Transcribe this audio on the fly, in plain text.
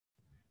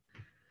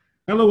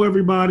Hello,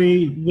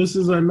 everybody. This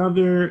is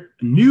another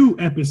new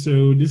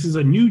episode. This is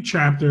a new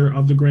chapter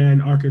of the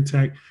Grand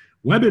Architect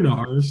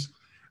webinars.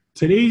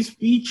 Today's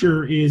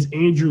feature is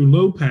Andrew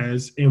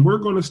Lopez, and we're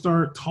going to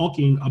start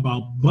talking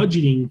about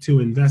budgeting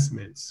to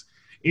investments.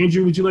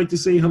 Andrew, would you like to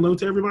say hello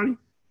to everybody?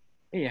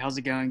 Hey, how's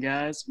it going,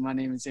 guys? My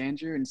name is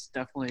Andrew, and it's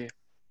definitely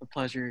a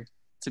pleasure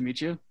to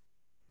meet you.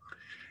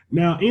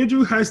 Now,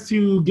 Andrew has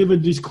to give a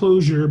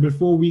disclosure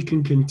before we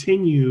can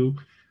continue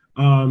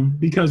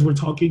because we're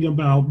talking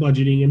about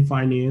budgeting and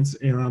finance,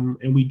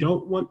 and we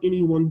don't want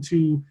anyone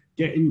to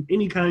get in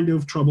any kind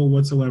of trouble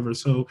whatsoever.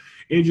 So,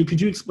 Andrew, could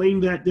you explain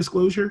that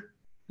disclosure?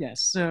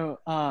 Yes,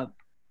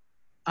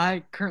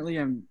 I currently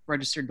am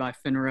registered by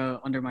FINRA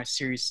under my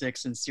Series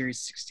 6 and Series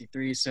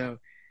 63. So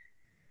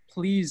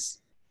please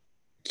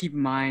keep in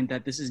mind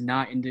that this is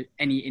not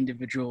any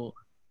individual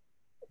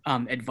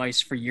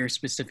advice for your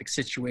specific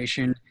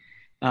situation.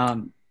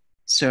 Um,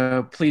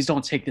 so please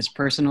don't take this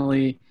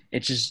personally.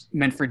 It's just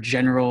meant for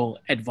general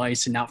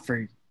advice and not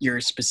for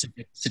your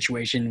specific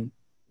situation,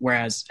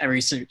 whereas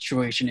every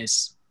situation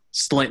is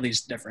slightly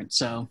different.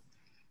 So,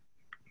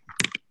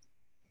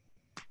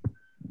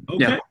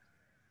 yeah. Okay.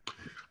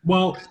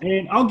 Well,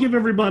 and I'll give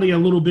everybody a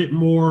little bit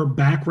more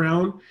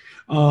background.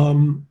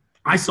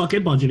 I suck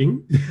at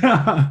budgeting.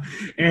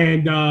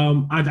 And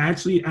I've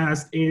actually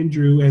asked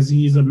Andrew, as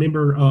he's a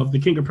member of the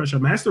King of Prussia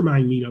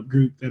Mastermind meetup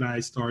group that I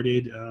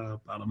started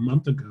about a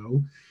month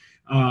ago,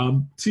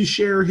 to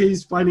share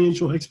his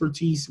financial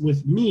expertise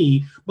with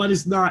me, but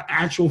it's not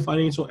actual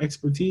financial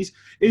expertise.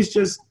 It's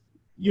just,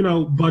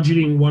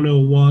 budgeting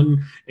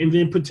 101 and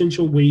then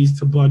potential ways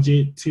to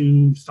budget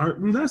to start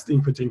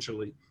investing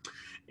potentially.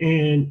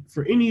 And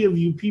for any of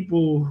you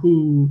people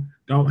who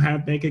don't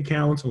have bank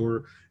accounts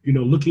or,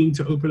 looking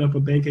to open up a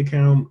bank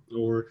account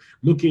or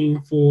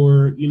looking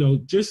for,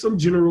 just some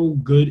general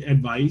good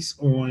advice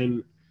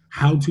on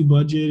how to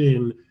budget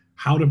and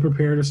how to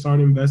prepare to start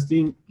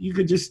investing, you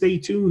could just stay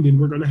tuned and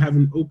we're going to have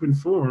an open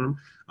forum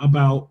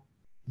about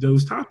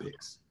those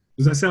topics.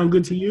 Does that sound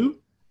good to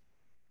you?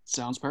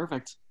 Sounds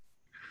perfect.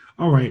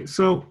 All right,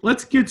 so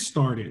let's get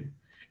started.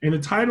 And the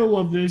title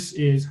of this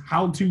is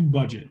How to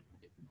Budget.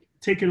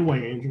 Take it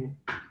away, Andrew.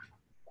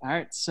 All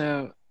right.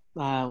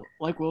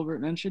 Like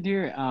Wilbert mentioned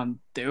here,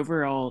 the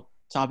overall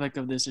topic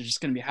of this is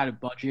just going to be how to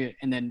budget.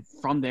 And then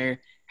from there,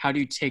 how do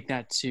you take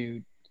that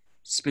to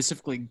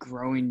specifically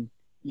growing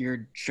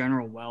your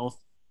general wealth?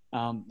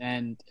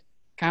 And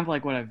kind of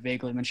like what I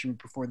vaguely mentioned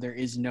before, there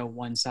is no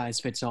one size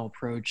fits all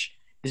approach.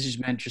 This is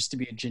meant just to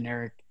be a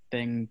generic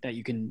thing that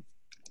you can,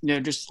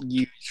 just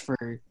use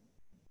for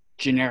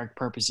generic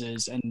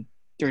purposes. And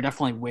there are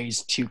definitely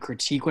ways to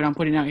critique what I'm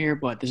putting out here,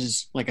 but this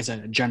is, like I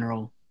said, a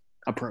general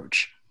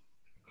approach.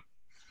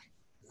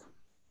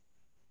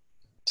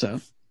 So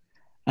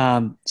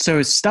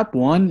step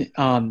one,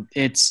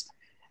 it's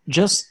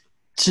just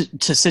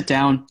to sit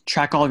down,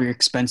 track all of your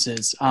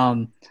expenses.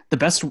 The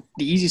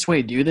easiest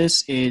way to do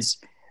this is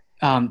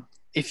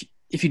if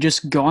you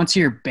just go onto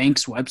your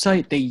bank's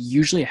website, they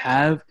usually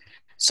have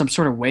some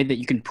sort of way that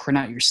you can print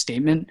out your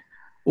statement,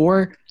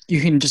 or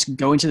you can just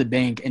go into the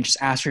bank and just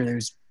ask for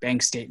those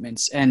bank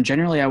statements. And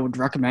generally, I would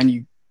recommend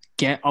you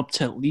get up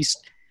to at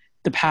least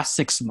the past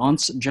 6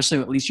 months, just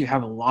so at least you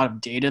have a lot of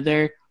data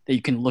there that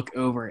you can look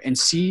over and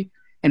see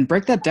and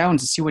break that down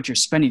to see what you're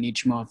spending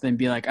each month and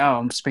be like, oh,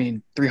 I'm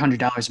spending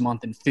 $300 a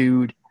month in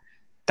food,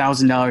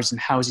 $1,000 in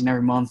housing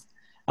every month,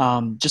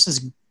 just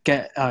to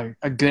get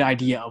a good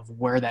idea of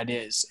where that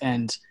is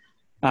and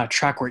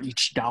track where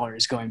each dollar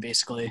is going,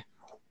 basically.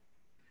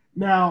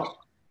 Now,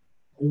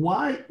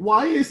 why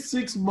is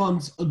 6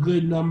 months a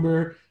good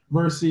number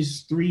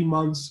versus 3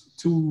 months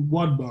to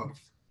 1 month?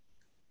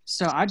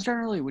 So I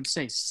generally would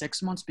say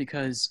 6 months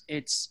because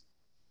it's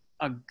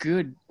a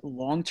good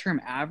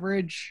long-term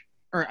average,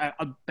 or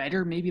a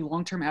better maybe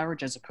long-term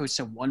average, as opposed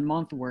to 1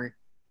 month, where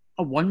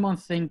a 1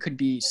 month thing could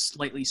be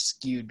slightly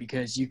skewed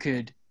because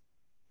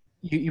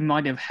you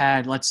might have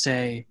had, let's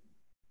say,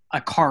 a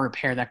car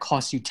repair that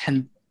cost you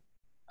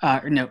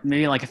or no,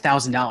 maybe like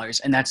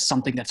 $1,000, and that's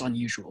something that's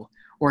unusual,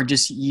 or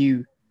just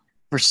you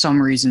for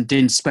some reason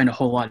didn't spend a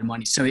whole lot of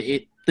money. So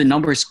the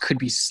numbers could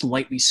be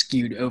slightly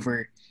skewed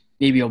over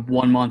maybe a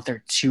 1 month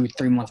or 2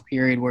 3 month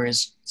period,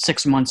 whereas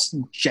 6 months,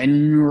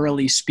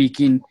 generally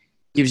speaking,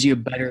 gives you a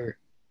better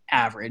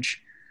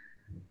average.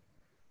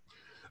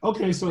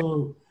 Okay,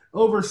 so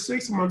over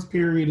 6 months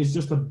period is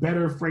just a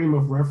better frame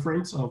of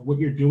reference of what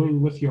you're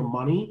doing with your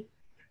money.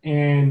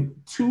 And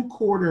 2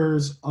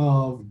 quarters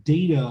of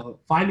data,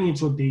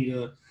 financial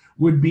data,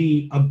 would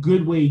be a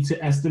good way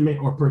to estimate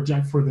or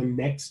project for the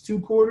next 2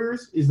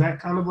 quarters. Is that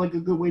kind of like a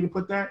good way to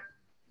put that?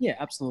 Yeah,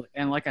 absolutely.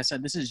 And like I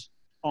said, this is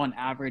on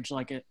average,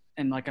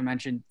 and like I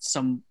mentioned,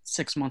 some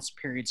 6 months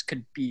periods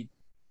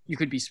you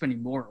could be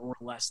spending more or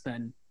less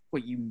than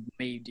what you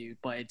may do,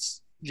 but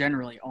it's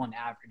generally on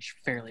average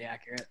fairly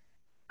accurate.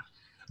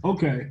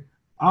 Okay.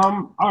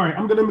 All right,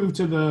 I'm gonna move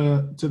to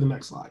the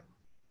next slide.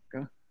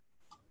 Okay.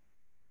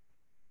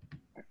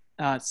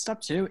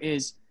 Step two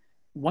is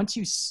once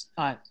you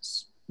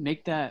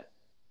make that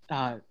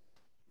uh,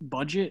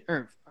 budget,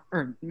 or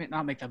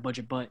not make that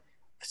budget, but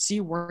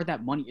see where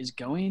that money is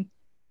going,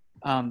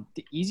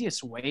 the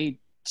easiest way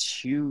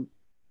to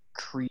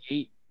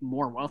create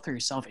more wealth for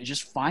yourself is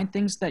just find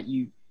things that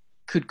you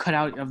could cut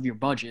out of your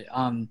budget.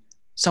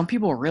 Some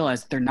people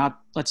realize they're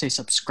not, let's say,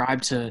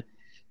 subscribed to,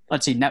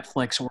 let's say,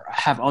 Netflix or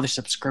have other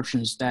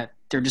subscriptions that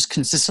they're just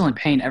consistently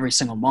paying every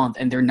single month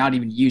and they're not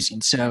even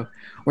using. So,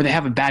 or they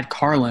have a bad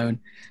car loan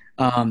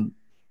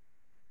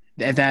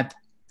that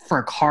for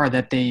a car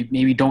that they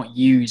maybe don't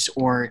use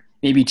or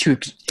maybe too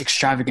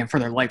extravagant for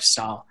their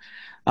lifestyle.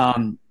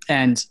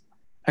 And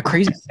a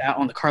crazy stat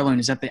on the car loan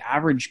is that the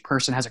average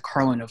person has a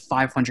car loan of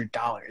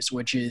 $500,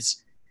 which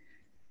is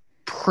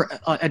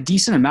a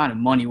decent amount of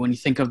money when you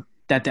think of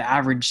that the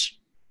average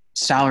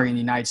salary in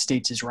the United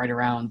States is right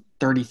around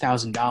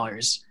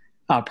 $30,000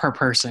 per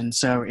person.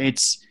 So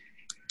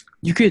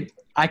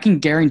I can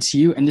guarantee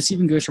you, and this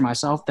even goes for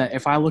myself, that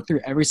if I look through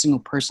every single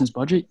person's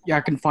budget,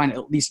 I can find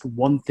at least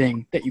one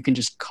thing that you can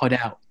just cut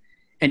out.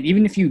 And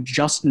even if you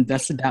just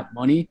invested that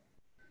money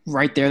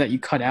right there that you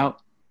cut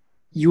out,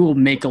 you will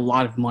make a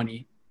lot of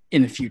money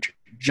in the future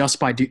just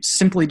by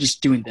simply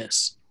just doing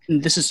this.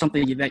 And this is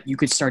something that you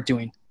could start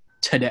doing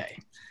today.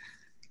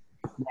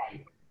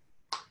 Right.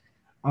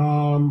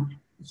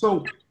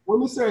 So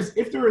when it says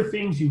if there are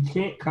things you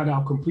can't cut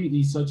out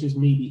completely, such as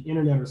maybe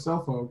internet or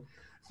cell phone,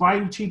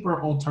 find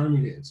cheaper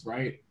alternatives,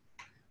 right?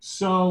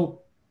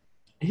 So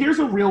here's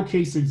a real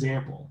case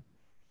example.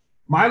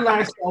 My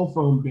last cell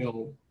phone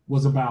bill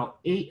was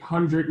about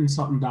 $800 and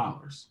something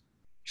dollars.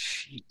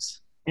 Jeez.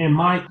 And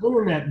my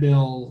internet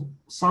bill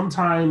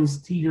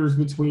sometimes teeters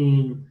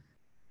between,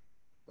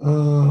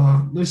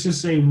 let's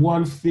just say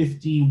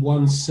 150,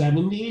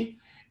 170.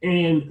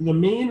 And the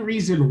main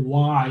reason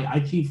why I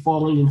keep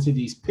falling into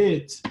these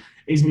pits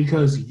is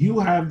because you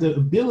have the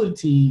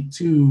ability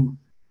to,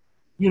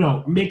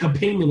 make a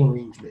payment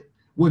arrangement,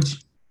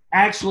 which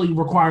actually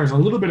requires a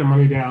little bit of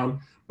money down,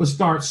 but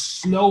starts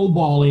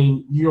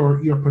snowballing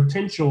your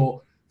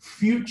potential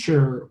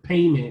future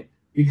payment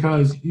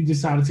because you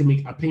decided to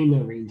make a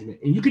payment arrangement.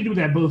 And you can do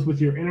that both with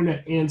your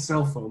internet and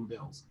cell phone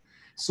bills.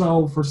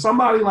 So for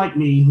somebody like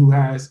me who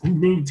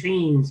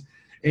maintains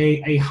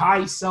a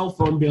high cell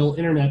phone bill,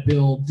 internet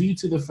bill, due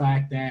to the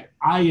fact that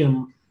I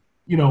am,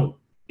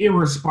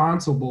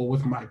 irresponsible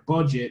with my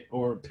budget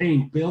or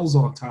paying bills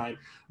on time,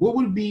 what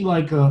would be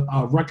like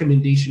a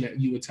recommendation that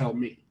you would tell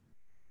me?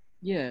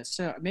 Yeah,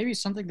 so maybe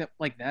something that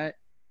like that,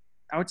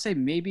 I would say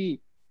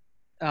maybe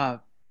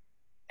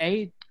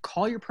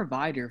call your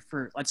provider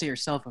for, let's say, your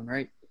cell phone,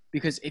 right?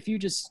 Because if you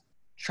just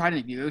try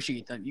to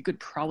negotiate them, you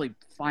could probably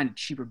find a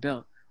cheaper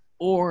bill,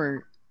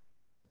 or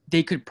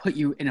they could put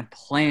you in a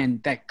plan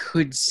that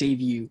could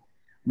save you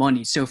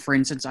money. So for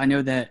instance, I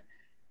know that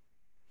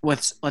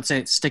let's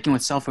say, sticking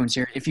with cell phones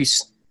here, if you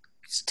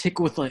stick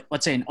with,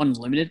 let's say, an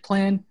unlimited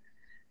plan,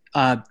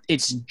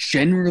 it's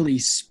generally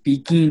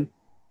speaking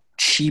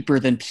cheaper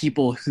than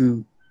people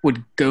who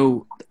would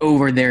go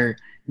over their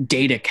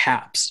data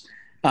caps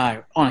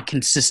on a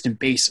consistent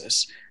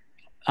basis.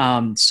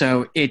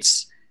 So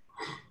it's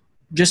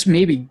just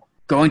maybe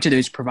going to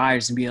those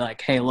providers and be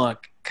like, hey,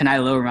 look, can I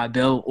lower my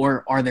bill,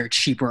 or are there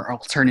cheaper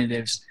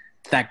alternatives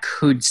that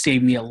could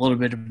save me a little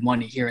bit of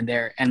money here and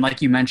there? And like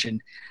you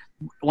mentioned,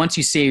 once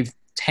you save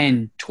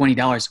 $10,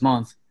 $20 a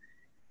month,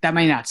 that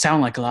may not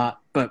sound like a lot,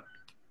 but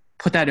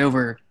put that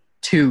over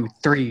 2,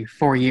 3,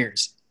 4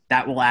 years,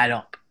 that will add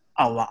up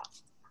a lot.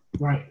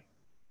 Right.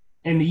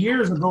 And the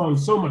years are going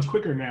so much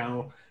quicker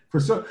now.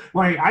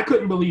 I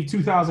couldn't believe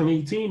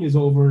 2018 is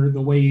over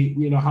the way,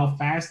 how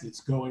fast it's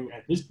going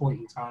at this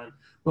point in time.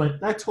 But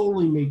that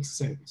totally makes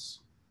sense.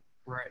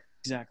 Right.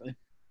 Exactly.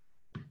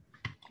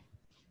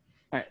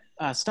 All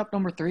right. Step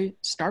number 3,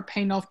 start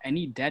paying off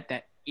any debt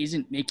that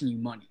isn't making you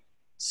money.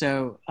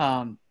 So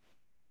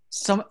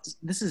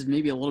this is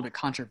maybe a little bit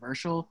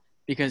controversial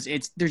because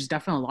there's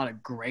definitely a lot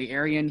of gray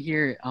area in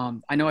here.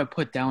 I know I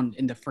put down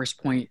in the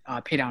first point,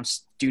 pay down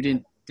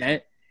student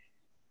debt.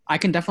 I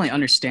can definitely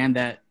understand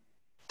that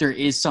there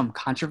is some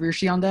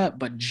controversy on that,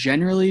 but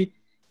generally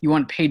you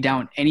want to pay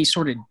down any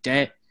sort of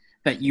debt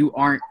that you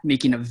aren't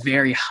making a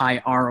very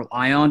high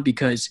ROI on,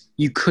 because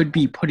you could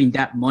be putting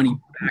that money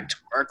back to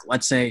work,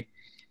 let's say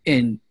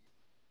an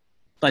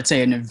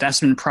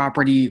investment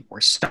property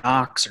or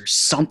stocks or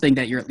something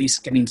that you're at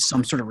least getting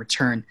some sort of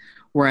return.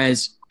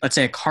 Whereas, let's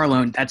say a car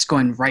loan, that's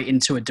going right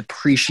into a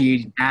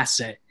depreciating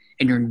asset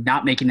and you're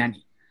not making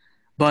any.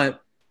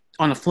 But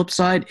on the flip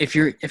side, if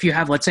you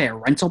have, let's say, a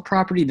rental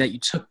property that you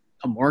took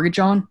a mortgage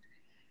on,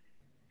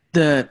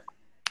 the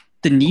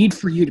need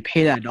for you to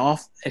pay that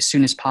off as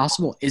soon as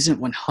possible isn't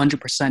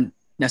 100%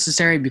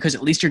 necessary, because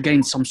at least you're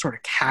getting some sort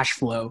of cash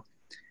flow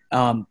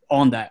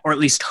on that, or at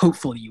least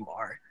hopefully you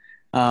are.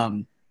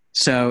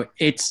 So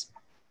it's,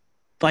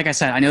 like I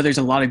said, I know there's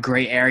a lot of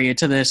gray area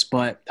to this,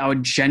 but I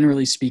would,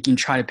 generally speaking,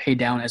 try to pay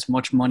down as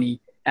much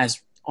money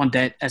on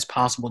debt as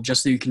possible,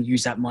 just so you can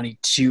use that money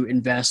to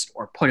invest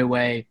or put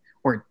away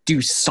or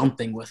do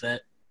something with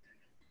it.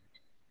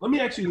 Let me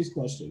ask you this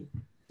question.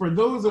 For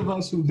those of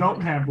us who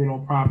don't have rental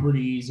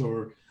properties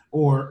or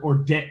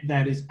debt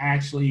that is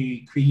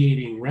actually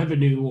creating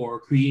revenue or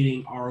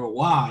creating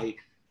ROI,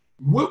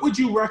 what would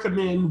you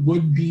recommend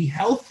would be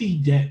healthy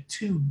debt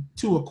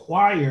to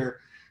acquire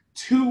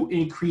to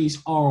increase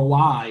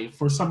ROI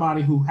for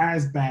somebody who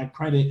has bad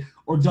credit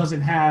or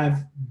doesn't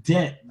have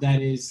debt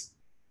that is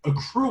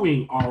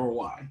accruing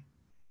ROI?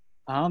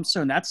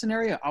 So in that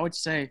scenario, I would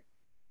say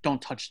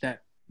don't touch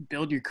that.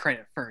 Build your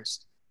credit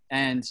first.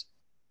 And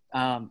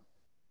um,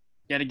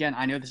 yet again,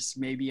 I know this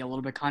may be a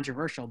little bit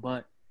controversial,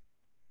 but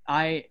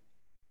I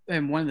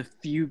am one of the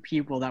few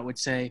people that would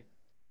say,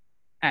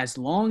 as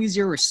long as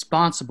you're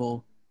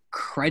responsible,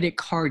 credit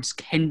cards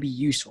can be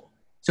useful.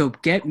 So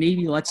get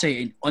maybe, let's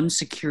say, an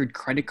unsecured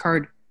credit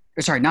card,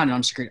 or sorry, not an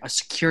unsecured, a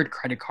secured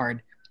credit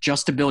card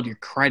just to build your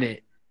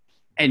credit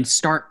and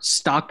start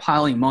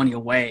stockpiling money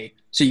away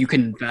so you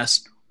can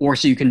invest or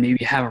so you can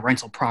maybe have a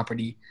rental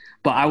property.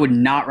 But I would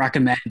not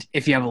recommend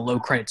if you have a low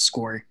credit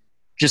score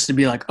just to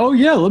be like, oh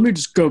yeah, let me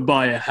just go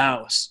buy a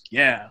house.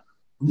 Yeah.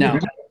 No,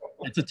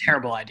 that's a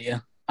terrible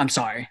idea. I'm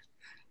sorry.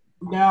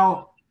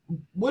 Now,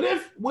 what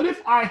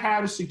if I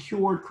had a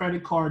secured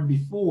credit card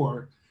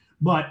before,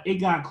 but it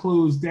got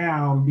closed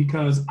down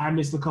because I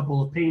missed a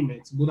couple of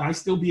payments? Would I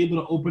still be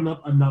able to open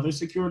up another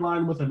secured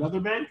line with another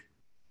bank?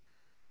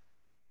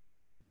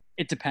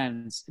 It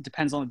depends. It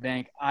depends on the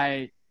bank.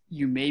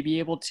 You may be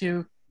able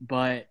to,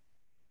 but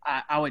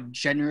I would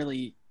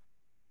generally,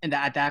 and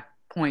at that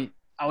point,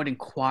 I would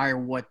inquire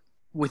what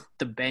with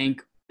the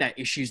bank that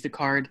issues the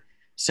card.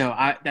 So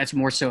that's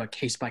more so a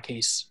case by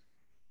case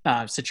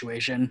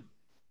situation.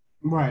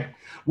 Right.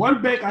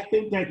 One bank I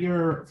think that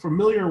you're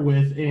familiar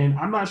with, and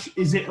I'm not sure,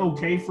 is it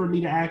okay for me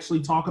to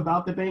actually talk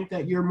about the bank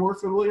that you're more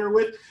familiar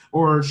with,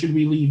 or should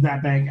we leave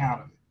that bank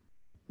out of it?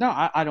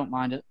 No, I don't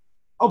mind it.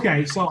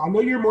 Okay, so I know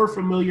you're more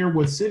familiar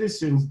with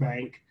Citizens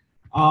Bank.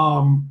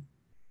 Um,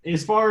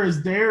 as far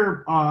as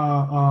their,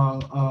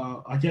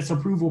 I guess,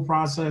 approval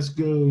process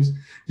goes,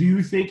 do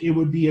you think it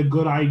would be a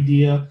good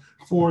idea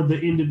for the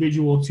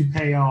individual to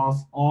pay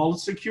off all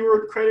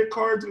secured credit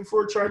cards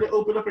before trying to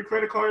open up a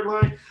credit card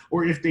line?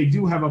 Or if they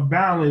do have a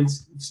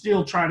balance,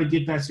 still try to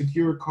get that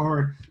secured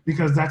card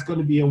because that's going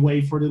to be a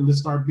way for them to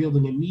start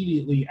building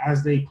immediately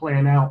as they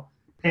plan out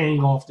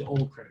paying off the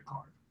old credit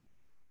card?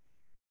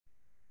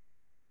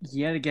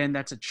 Yet again,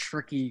 that's a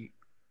tricky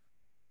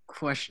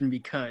question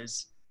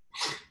because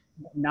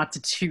not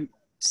to toot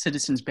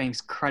Citizens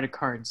Bank's credit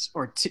cards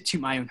or to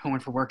my own horn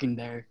for working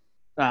there,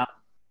 uh,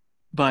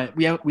 but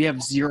we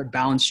have zero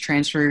balance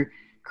transfer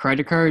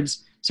credit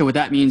cards. So what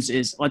that means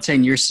is, let's say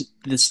in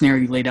the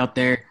scenario you laid out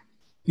there,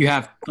 you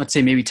have, let's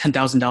say, maybe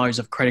 $10,000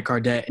 of credit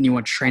card debt, and you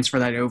want to transfer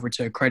that over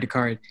to a credit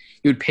card.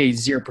 You would pay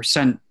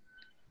 0%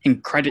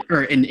 in credit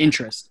or in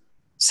interest.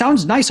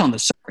 Sounds nice on the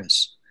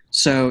surface.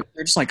 So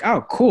they're just like,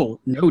 oh, cool,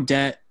 no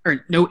debt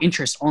or no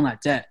interest on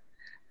that debt.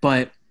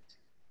 But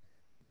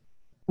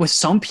with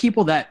some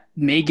people, that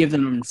may give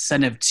them an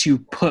incentive to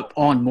put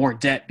on more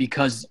debt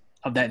because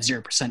of that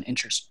 0%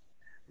 interest,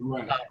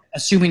 Right.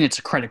 assuming it's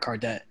a credit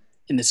card debt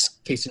in this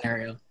case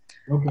scenario.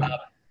 Okay.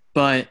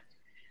 But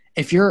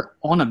if you're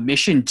on a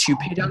mission to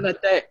pay down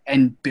that debt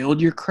and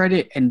build your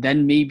credit and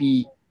then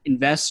maybe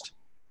invest,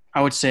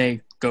 I would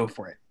say go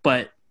for it.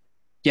 But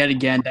yet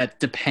again, that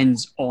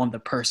depends on the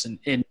person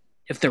and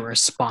if they're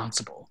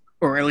responsible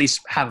or at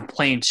least have a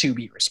plan to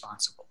be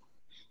responsible.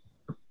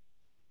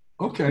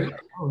 Okay.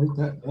 All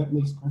right. That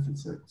makes perfect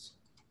sense.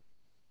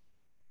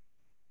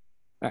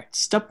 All right,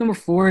 step number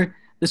 4.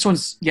 This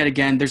one's yet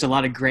again, there's a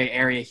lot of gray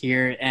area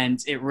here,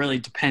 and it really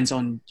depends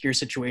on your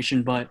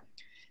situation. But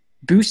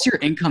boost your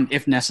income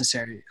if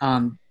necessary.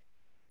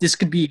 This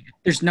could be,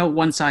 there's no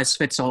one size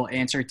fits all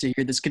answer to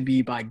here. This could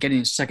be by getting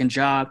a second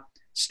job,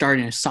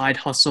 starting a side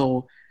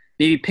hustle,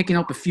 maybe picking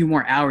up a few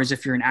more hours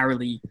if you're an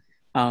hourly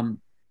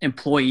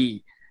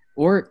employee,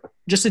 or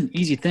just an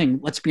easy thing.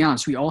 Let's be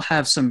honest, we all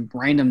have some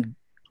random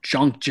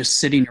junk just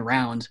sitting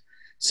around.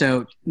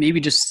 So maybe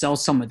just sell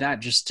some of that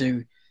just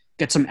to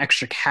get some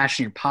extra cash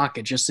in your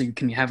pocket, just so you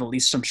can have at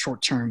least some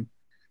short-term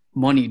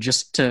money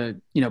just to,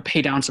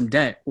 pay down some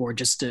debt or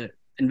just to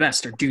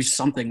invest or do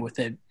something with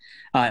it,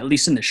 at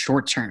least in the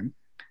short term.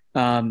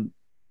 Um,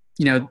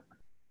 you know,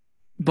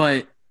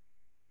 but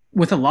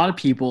with a lot of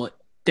people,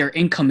 their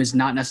income is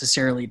not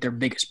necessarily their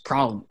biggest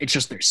problem. It's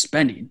just their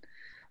spending.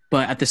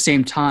 But at the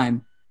same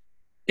time,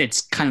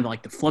 it's kind of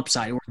like the flip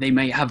side where they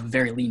may have a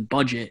very lean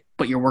budget,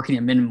 but you're working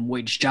a minimum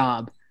wage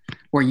job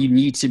where you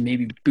need to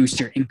maybe boost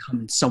your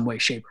income in some way,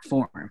 shape, or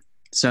form.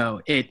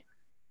 So it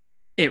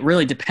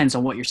really depends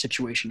on what your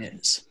situation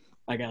is,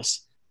 I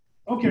guess.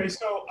 Okay,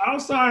 so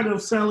outside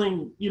of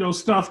selling,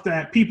 stuff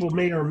that people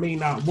may or may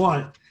not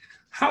want,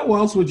 how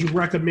else would you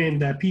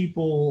recommend that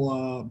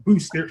people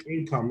boost their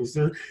income? Is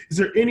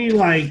there any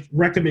like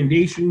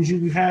recommendations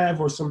you have,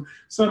 or some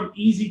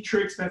easy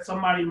tricks that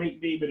somebody may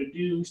be able to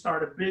do?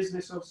 Start a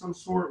business of some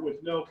sort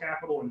with no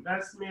capital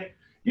investment.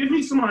 Give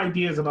me some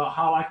ideas about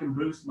how I can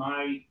boost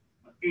my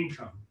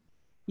income.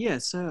 Yeah,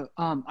 so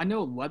I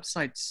know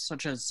websites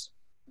such as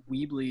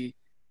Weebly,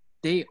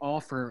 they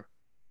offer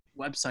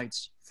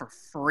websites for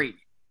free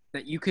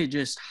that you could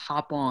just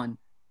hop on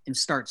and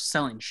start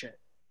selling shit.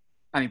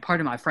 I mean,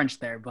 pardon my French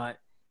there, but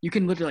you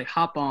can literally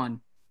hop on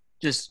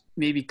just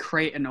maybe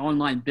create an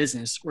online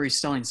business where he's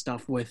selling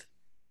stuff with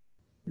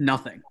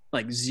nothing,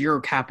 like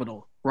zero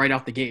capital right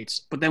off the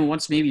gates. But then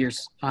once maybe your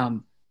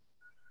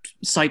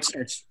site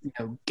starts,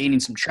 gaining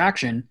some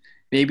traction,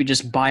 maybe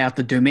just buy out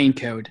the domain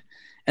code,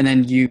 and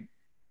then you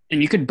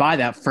could buy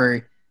that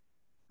for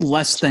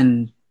less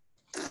than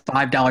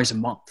 $5 a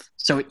month.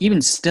 So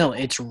even still,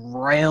 it's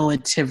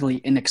relatively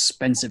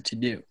inexpensive to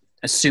do,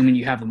 assuming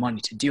you have the money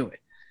to do it.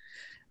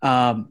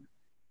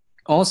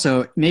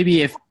 Also,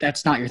 maybe if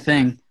that's not your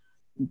thing,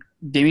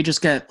 maybe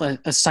just get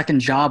a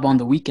second job on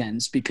the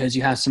weekends because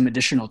you have some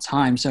additional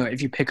time. So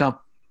if you pick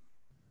up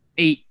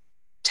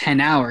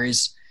 8-10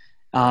 hours,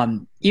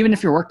 even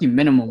if you're working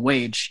minimum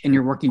wage and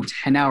you're working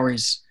 10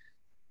 hours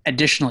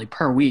additionally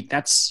per week,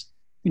 that's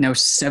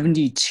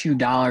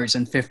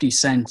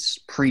 $72.50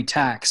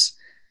 pre-tax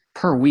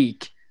per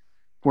week.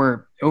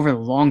 Where over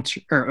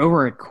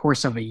over a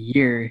course of a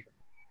year,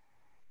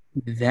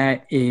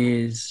 that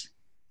is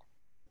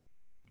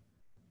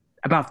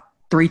about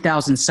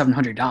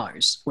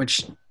 $3,700,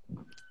 which,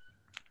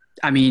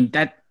 I mean,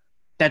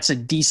 that's a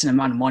decent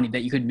amount of money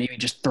that you could maybe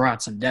just throw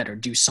out some debt or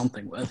do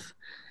something with.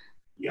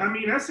 Yeah, I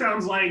mean, that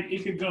sounds like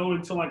it could go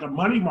into like a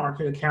money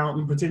market account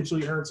and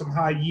potentially earn some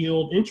high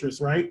yield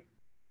interest, right?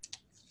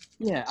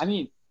 Yeah, I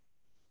mean,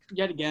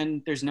 yet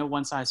again, there's no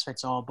one size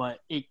fits all,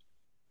 but if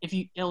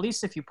you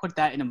put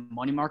that in a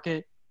money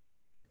market,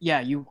 yeah,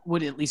 you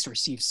would at least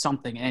receive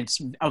something, and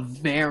it's a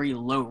very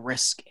low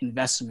risk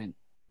investment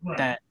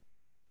Right.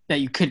 that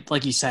you could,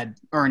 like you said,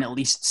 earn at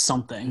least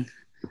something.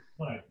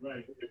 Right,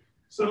 right.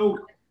 So,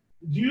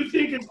 do you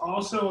think it's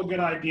also a good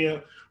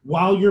idea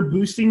while you're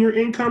boosting your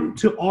income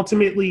to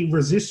ultimately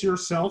resist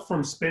yourself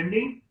from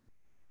spending?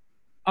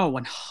 Oh,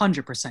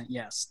 100%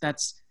 yes.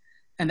 That's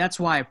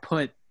why I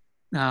put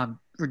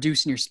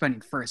reducing your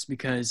spending first,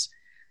 because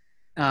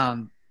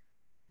um,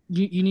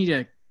 you need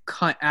to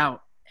cut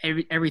out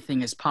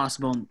everything as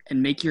possible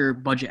and make your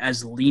budget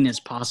as lean as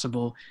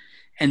possible.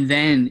 And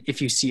then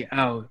if you see,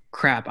 oh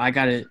crap, I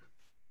got to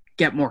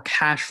get more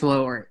cash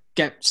flow or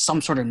get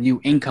some sort of new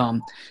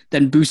income,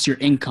 then boost your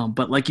income.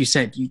 But like you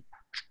said, you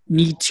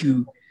need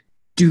to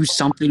do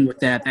something with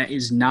that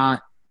is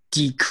not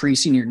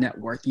decreasing your net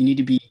worth. You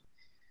need to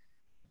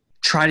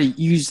try to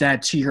use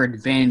that to your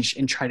advantage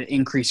and try to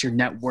increase your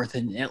net worth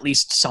in at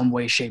least some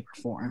way, shape,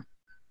 or form.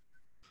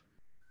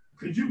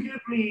 Could you give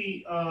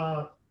me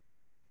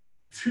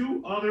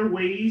two other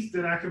ways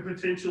that I could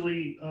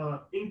potentially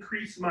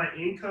increase my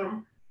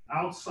income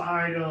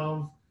outside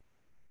of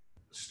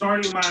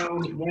starting my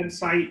own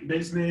website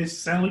business,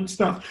 selling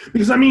stuff?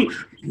 Because I mean,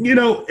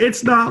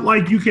 it's not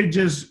like you could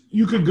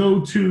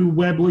go to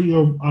Webly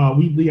or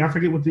Weebly. I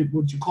forget what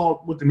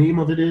the name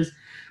of it is,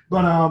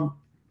 but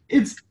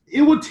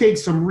it would take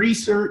some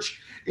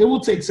research. It will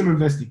take some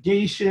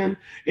investigation,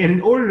 and in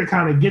order to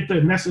kind of get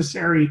the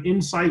necessary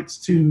insights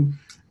to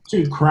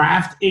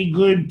craft a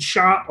good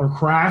shop or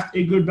craft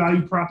a good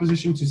value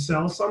proposition to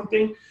sell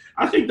something,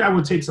 I think that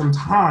would take some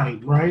time,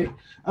 right?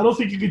 I don't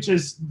think you could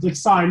just like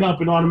sign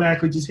up and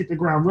automatically just hit the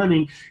ground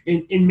running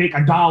and make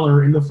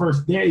 $1 in the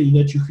first day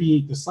that you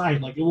create the site.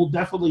 Like, it will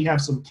definitely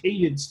have some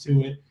cadence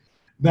to it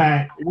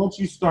that once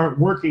you start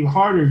working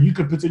harder, you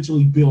could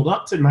potentially build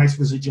up to nice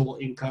residual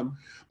income.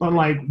 But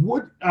like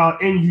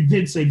and you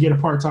did say get a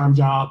part-time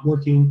job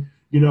working,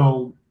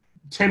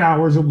 10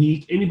 hours a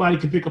week. Anybody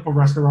could pick up a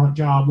restaurant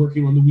job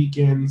working on the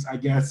weekends, I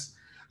guess.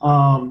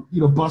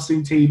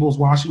 Bussing tables,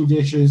 washing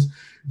dishes,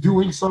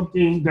 doing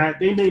something that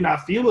they may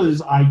not feel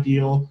is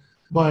ideal.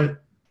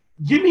 But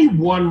give me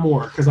one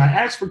more, because I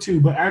asked for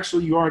two, but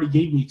actually you already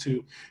gave me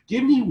two.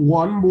 Give me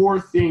one more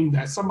thing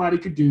that somebody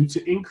could do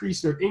to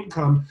increase their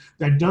income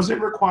that doesn't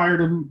require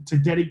them to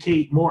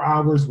dedicate more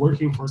hours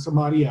working for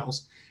somebody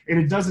else. And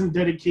it doesn't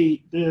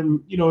dedicate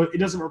them, it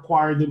doesn't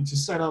require them to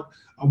set up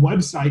a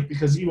website,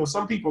 because,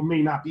 some people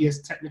may not be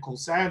as technically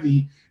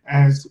savvy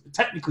as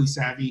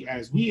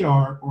we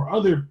are, or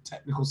other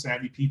technical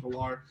savvy people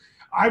are.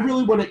 I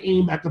really want to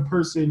aim at the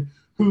person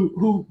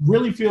who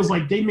really feels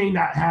like they may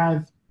not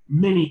have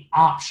many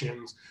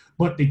options,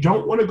 but they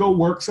don't want to go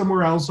work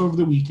somewhere else over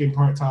the weekend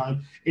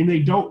part-time, and they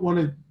don't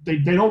want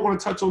to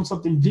touch on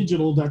something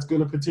digital that's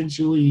going to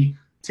potentially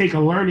take a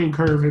learning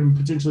curve and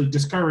potentially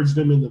discourage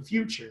them in the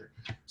future.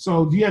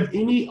 So do you have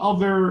any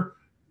other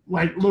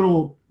like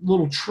little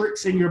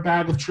tricks in your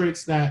bag of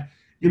tricks that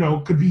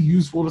could be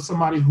useful to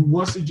somebody who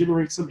wants to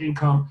generate some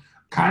income,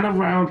 kind of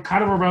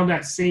around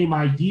that same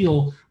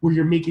ideal where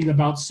you're making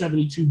about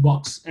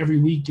 $72 every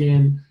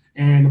weekend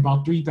and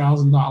about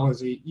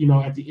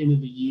 $3,000 at the end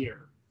of the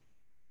year?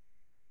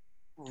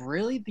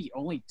 Really, the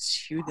only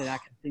two that I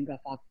can think of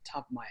off the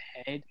top of my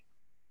head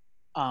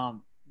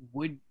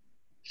would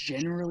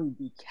generally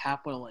be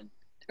capital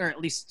or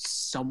at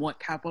least somewhat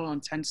capital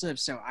intensive.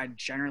 So I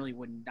generally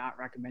would not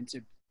recommend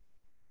to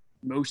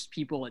most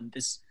people in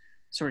this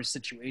sort of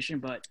situation,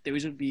 but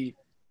those would be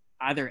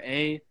either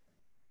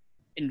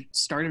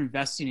start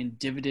investing in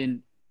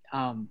dividend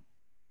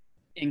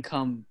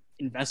income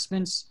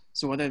investments.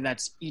 So whether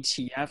that's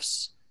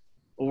ETFs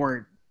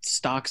or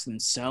stocks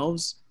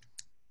themselves,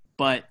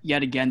 but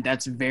yet again,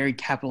 that's very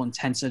capital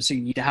intensive. So you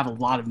need to have a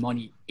lot of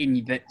money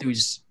in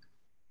those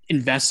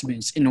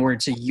investments in order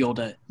to yield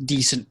a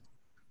decent,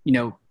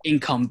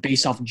 income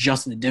based off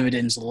just the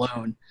dividends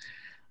alone.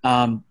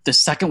 The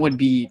second would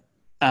be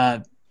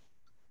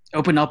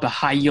open up a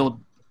high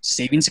yield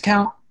savings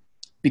account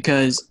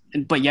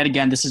but yet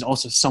again, this is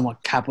also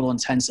somewhat capital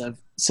intensive.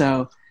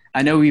 So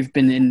I know we've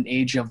been in an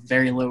age of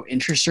very low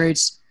interest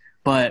rates,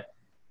 but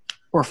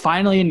we're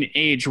finally in an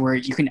age where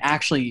you can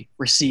actually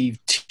receive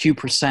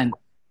 2%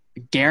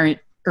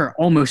 or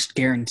almost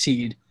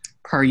guaranteed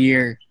per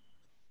year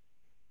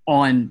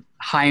on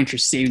high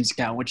interest savings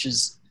account, which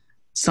is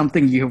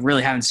something you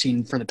really haven't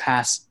seen for the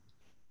past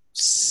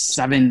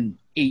 7-8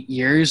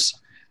 years.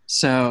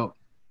 So,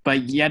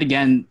 but yet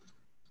again,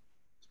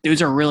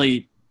 those are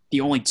really the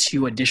only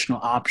two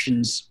additional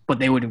options, but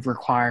they would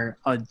require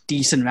a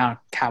decent amount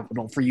of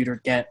capital for you to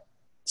get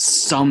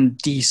some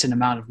decent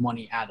amount of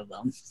money out of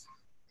them.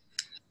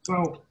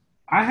 So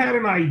I had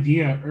an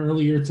idea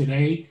earlier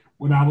today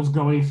when I was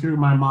going through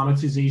my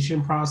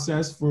monetization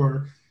process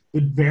for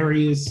the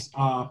various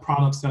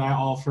products that I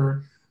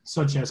offer,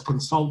 such as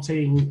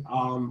consulting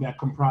that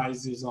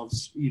comprises of,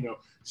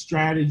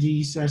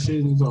 strategy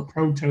sessions or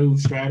proto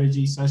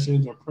strategy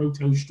sessions or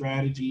proto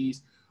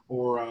strategies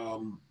or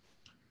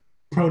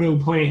proto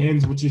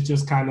plans, which is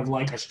just kind of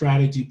like a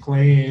strategy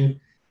plan.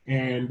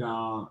 And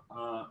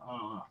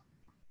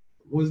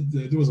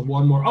there was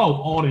one more.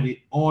 Oh,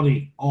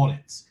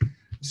 audits.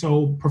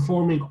 So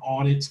performing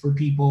audits for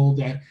people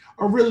that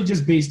are really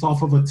just based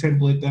off of a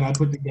template that I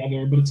put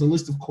together, but it's a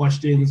list of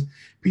questions.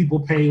 People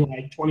pay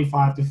like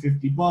 25 to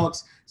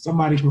 $50.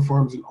 Somebody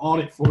performs an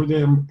audit for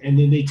them, and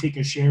then they take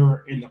a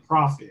share in the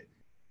profit.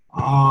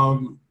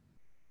 Now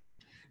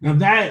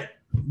that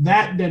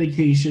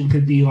dedication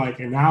could be like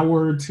an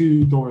hour or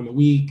two during the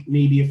week,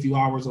 maybe a few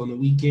hours on the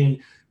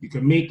weekend. You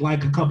can make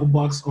like a couple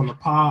bucks on the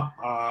pop.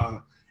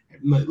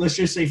 Let's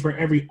just say for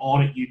every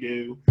audit you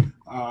do,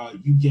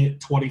 you get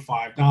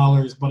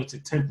 $25, but it's a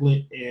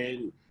template,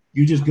 and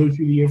you just go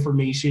through the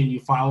information, you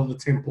follow the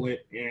template,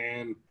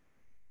 and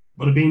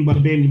bada bing,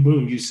 bada bing,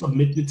 boom. You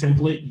submit the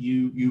template,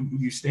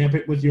 you stamp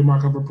it with your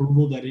mark of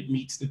approval that it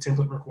meets the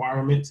template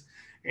requirements,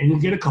 and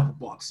you'll get a couple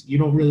bucks. You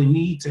don't really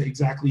need to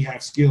exactly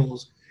have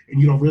skills, and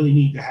you don't really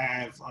need to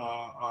have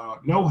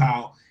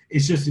know-how.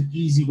 It's just an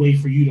easy way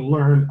for you to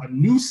learn a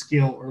new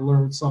skill or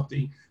learn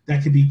something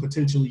that could be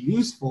potentially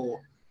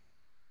useful.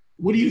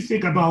 What do you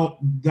think about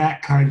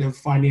that kind of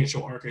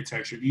financial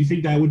architecture? Do you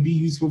think that would be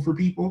useful for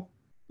people?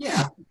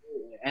 Yeah,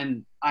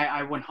 and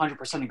I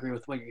 100% agree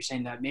with what you're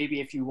saying, that maybe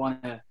if you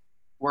want to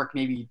work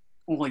maybe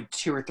only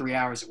 2 or 3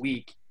 hours a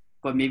week,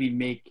 but maybe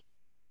make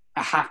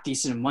a half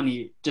decent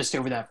money just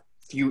over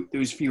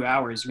those few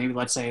hours, maybe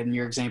let's say in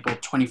your example,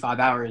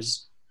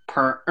 $25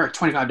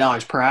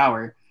 per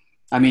hour.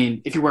 I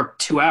mean, if you work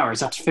 2 hours,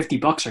 that's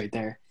 $50 right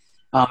there.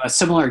 A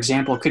similar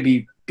example could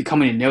be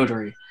becoming a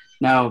notary.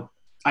 Now,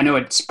 I know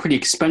it's pretty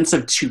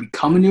expensive to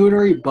become a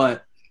notary,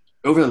 but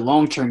over the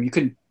long term, you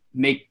could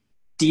make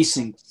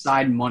decent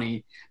side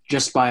money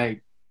just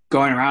by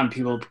going around to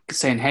people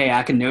saying, hey,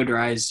 I can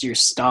notarize your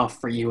stuff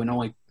for you and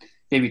only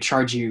maybe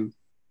charge you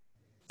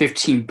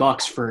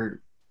 $15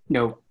 for,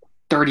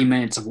 30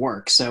 minutes of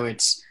work. So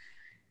it's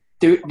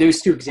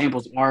those two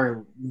examples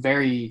are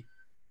very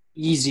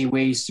easy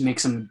ways to make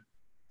some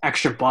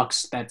extra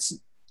bucks. That's,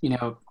 you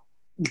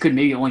could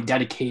maybe only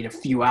dedicate a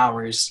few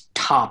hours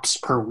tops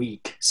per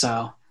week.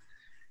 So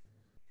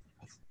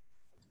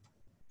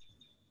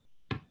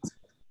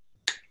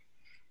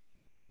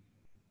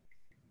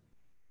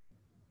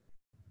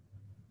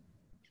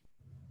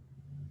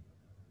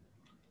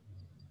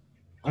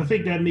I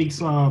think that makes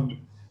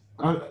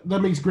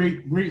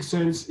great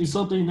sense. It's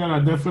something that I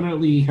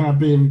definitely have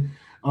been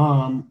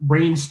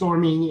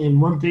brainstorming, and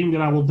one thing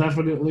that I will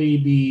definitely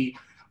be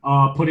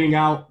putting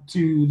out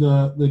to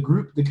the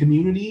group, the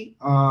community,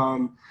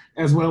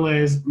 as well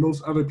as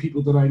most other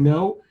people that I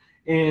know.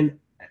 And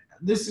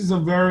this is a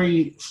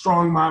very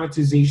strong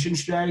monetization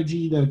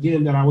strategy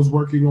that I was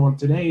working on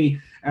today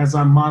as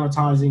I'm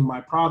monetizing my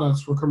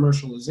products for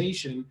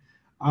commercialization.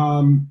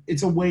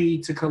 It's a way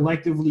to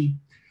collectively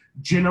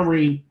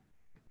generate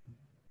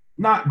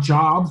not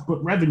jobs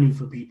but revenue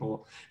for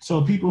people.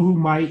 So people who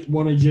might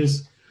want to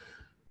just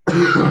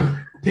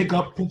pick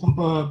up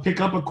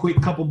a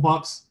quick couple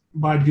bucks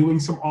by doing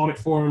some audit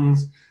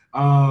forms,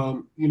 a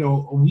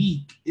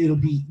week, it'll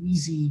be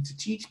easy to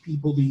teach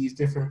people these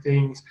different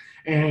things.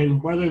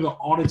 And whether the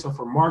audits are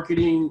for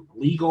marketing,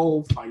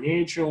 legal,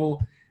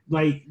 financial,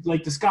 like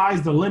the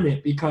sky's the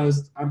limit,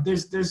 because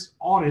there's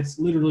audits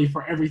literally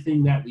for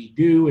everything that we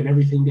do and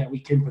everything that we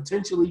can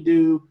potentially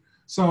do.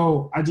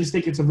 So I just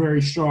think it's a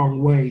very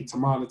strong way to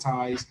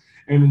monetize,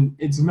 and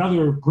it's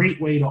another great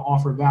way to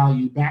offer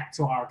value back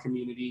to our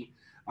community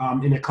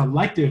in a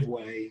collective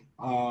way.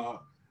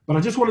 But I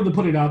just wanted to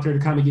put it out there to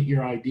kind of get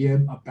your idea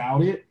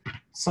about it.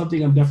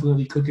 Something I'm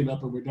definitely cooking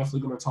up, and we're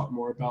definitely going to talk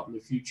more about in the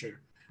future.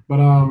 But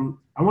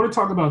I want to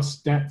talk about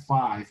step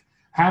 5.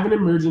 Have an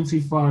emergency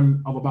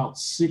fund of about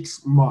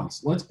 6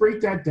 months. Let's break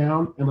that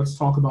down and let's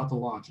talk about the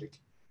logic.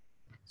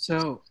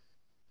 So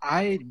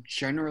I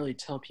generally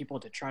tell people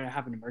to try to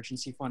have an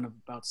emergency fund of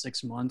about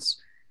 6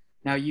 months.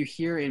 Now, you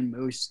hear in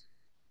most,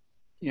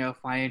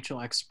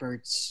 financial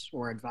experts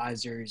or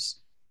advisors,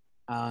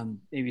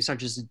 maybe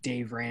such as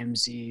Dave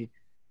Ramsey,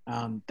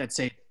 that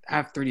say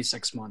have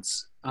 36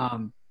 months.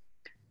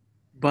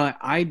 But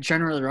I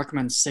generally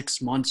recommend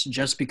 6 months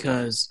just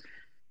because,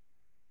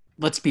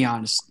 let's be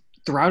honest,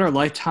 throughout our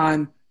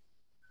lifetime,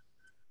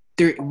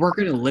 we're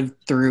going to live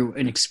through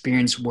an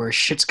experience where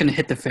shit's going to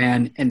hit the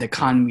fan and the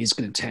economy is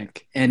going to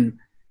tank. And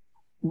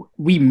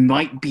we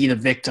might be the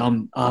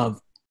victim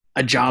of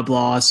a job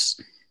loss,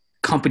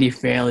 company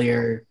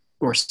failure,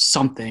 or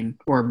something,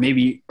 or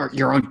maybe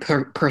your own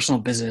personal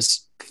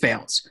business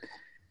fails.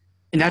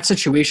 In that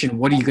situation,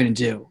 what are you going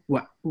to do?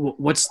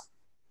 What's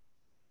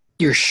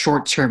your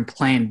short-term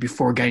plan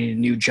before getting a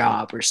new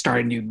job or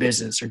starting a new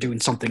business or doing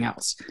something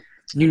else?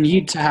 You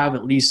need to have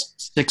at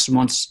least 6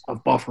 months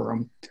of buffer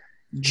room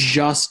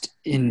just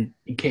in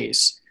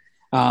case.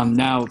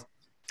 Now,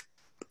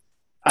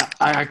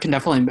 I can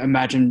definitely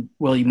imagine,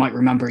 Will, you might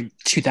remember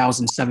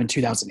 2007,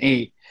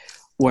 2008,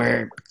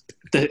 where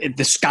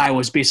the sky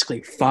was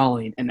basically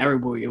falling and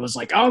everybody was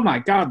like, oh my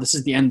God, this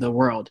is the end of the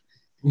world.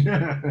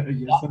 Yes,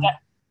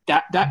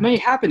 That may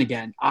happen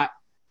again.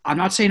 I'm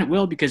not saying it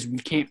will because we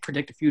can't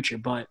predict the future,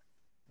 but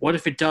what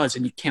if it does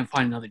and you can't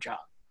find another job?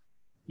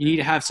 You need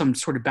to have some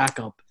sort of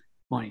backup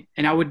money.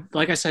 And I would,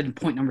 like I said in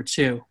point number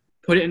 2,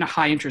 put it in a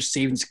high interest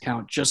savings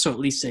account just so at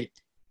least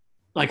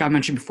like I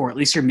mentioned before, at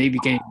least you're maybe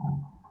getting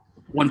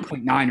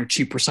 1.9 or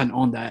 2%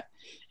 on that.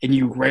 And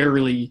you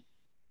rarely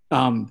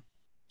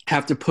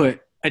have to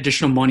put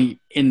additional money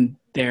in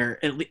there,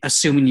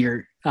 assuming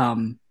your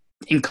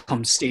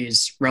income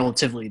stays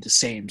relatively the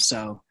same.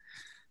 So,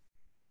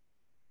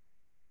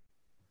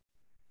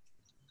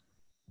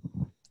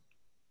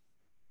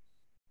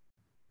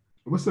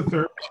 what's the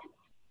third?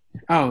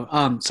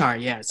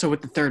 sorry. Yeah. So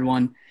with the third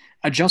one,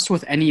 adjust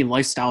with any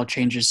lifestyle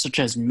changes such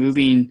as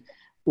moving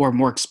or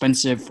more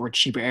expensive or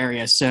cheaper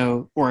area.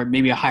 So, or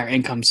maybe a higher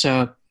income.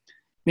 So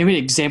maybe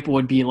an example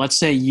would be, let's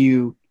say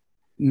you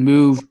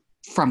move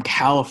from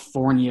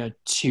California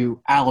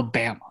to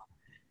Alabama,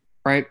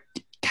 right?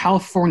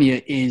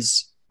 California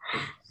is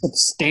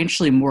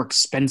substantially more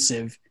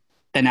expensive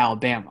than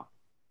Alabama,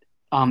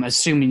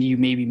 assuming you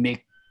maybe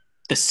make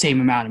the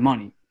same amount of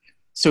money.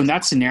 So in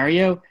that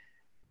scenario,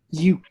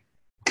 you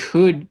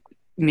could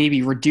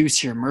maybe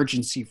reduce your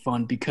emergency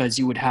fund because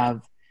you would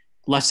have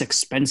less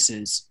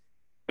expenses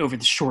over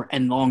the short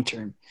and long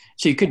term.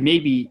 So you could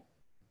maybe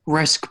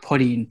risk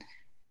putting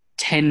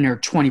 10 or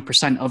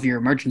 20% of your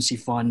emergency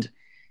fund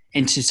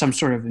into some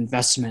sort of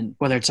investment,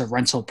 whether it's a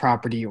rental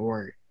property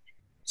or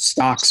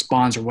stocks,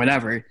 bonds, or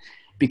whatever,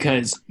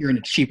 because you're in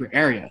a cheaper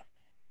area.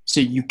 So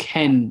you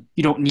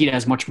don't need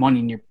as much money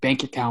in your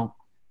bank account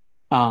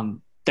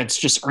that's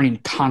just earning a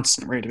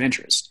constant rate of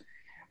interest.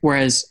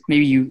 Whereas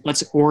maybe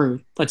let's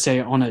say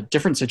on a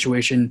different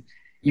situation,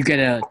 you get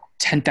a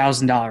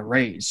 $10,000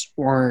 raise,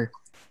 or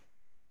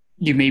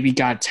you maybe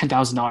got a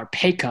 $10,000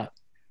 pay cut.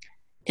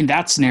 In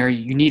that scenario,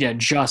 you need to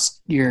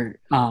adjust your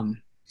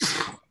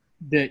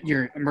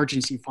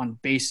emergency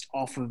fund based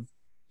off of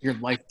your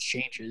life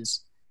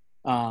changes,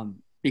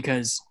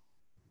 because,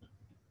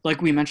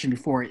 like we mentioned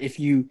before, if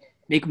you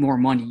make more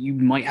money, you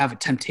might have a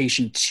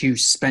temptation to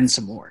spend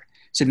some more.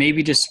 So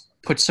maybe just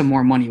put some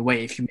more money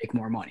away if you make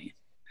more money.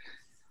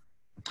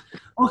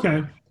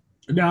 Okay.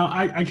 Now,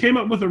 I came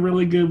up with a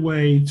really good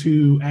way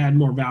to add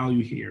more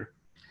value here.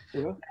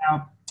 Yeah.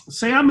 Now,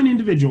 say I'm an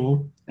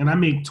individual and I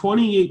make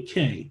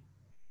 28K,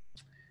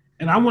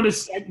 and I want to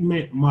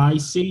segment my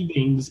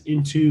savings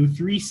into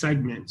 3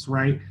 segments,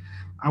 right?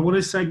 I want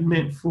to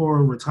segment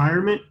for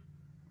retirement.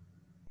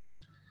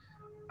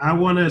 I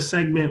want to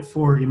segment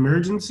for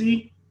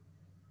emergency.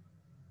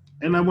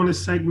 And I want to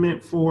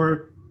segment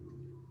for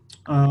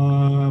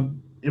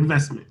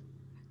investment.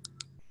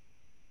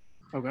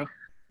 Okay.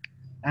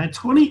 At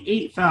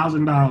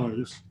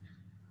 $28,000,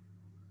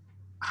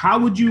 how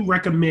would you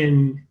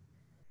recommend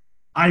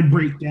I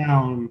break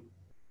down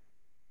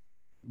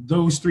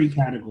those 3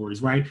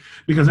 categories, right?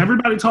 Because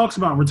everybody talks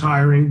about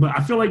retiring, but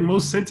I feel like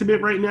most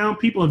sentiment right now,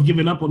 people have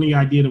given up on the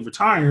idea to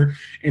retire,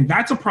 and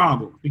that's a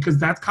problem because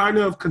that's kind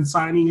of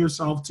consigning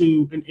yourself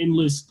to an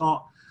endless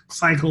thought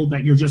cycle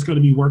that you're just going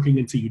to be working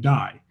until you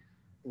die.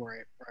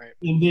 Right.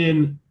 And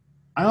then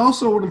I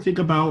also want to think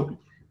about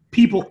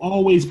people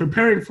always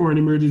preparing for an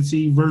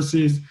emergency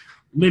versus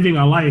living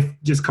a life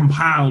just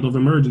compiled of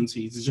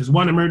emergencies. It's just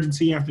one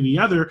emergency after the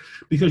other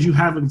because you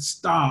haven't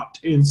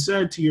stopped and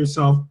said to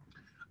yourself,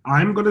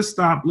 I'm going to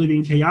stop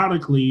living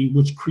chaotically,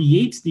 which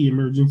creates the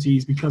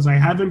emergencies because I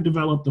haven't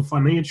developed the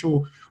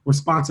financial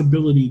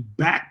responsibility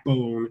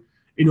backbone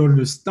in order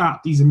to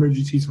stop these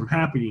emergencies from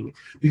happening.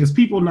 Because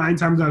people 9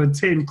 times out of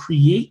 10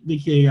 create the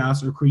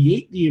chaos or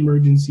create the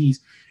emergencies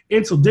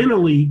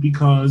incidentally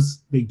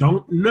because they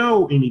don't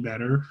know any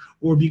better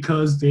or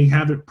because they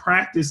haven't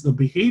practiced a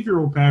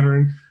behavioral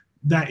pattern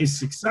that is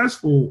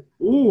successful,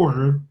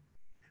 or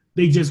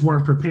they just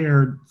weren't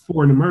prepared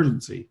for an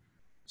emergency.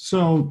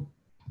 So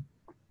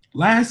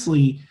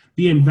lastly,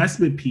 the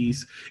investment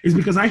piece is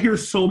because I hear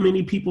so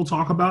many people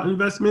talk about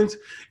investments,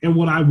 and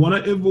what I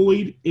want to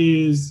avoid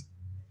is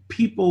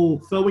people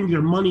throwing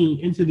their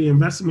money into the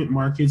investment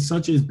markets,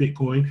 such as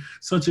Bitcoin,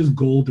 such as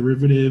gold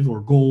derivative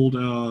or gold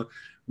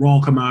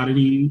raw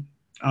commodity.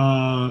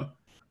 Uh,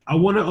 I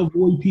want to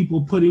avoid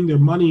people putting their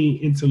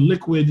money into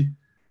liquid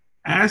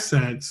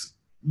assets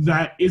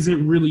that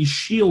isn't really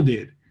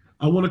shielded.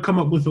 I want to come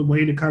up with a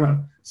way to kind of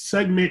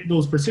segment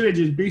those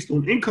percentages based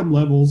on income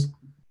levels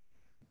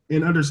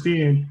and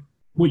understand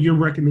what your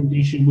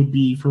recommendation would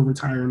be for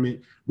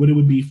retirement, what it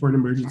would be for an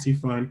emergency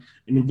fund,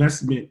 an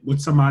investment with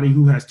somebody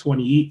who has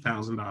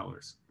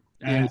 $28,000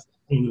 Yeah, as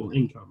annual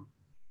income.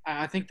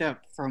 I think that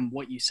from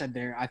what you said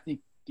there, I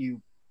think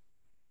you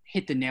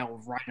hit the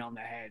nail right on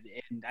the head,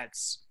 and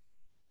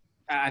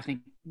I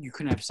think you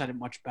couldn't have said it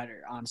much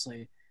better,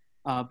 honestly.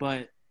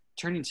 But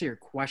turning to your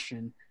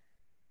question,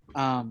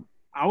 um,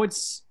 I would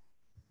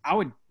I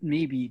would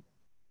maybe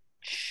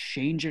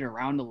change it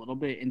around a little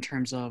bit in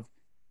terms of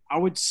I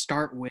would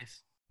start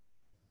with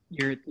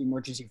your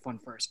emergency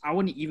fund first. I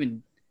wouldn't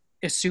even,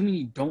 assuming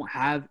you don't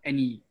have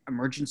any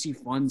emergency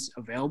funds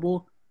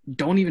available,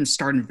 don't even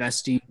start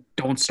investing.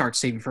 Don't start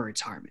saving for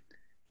retirement.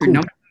 Your Cool.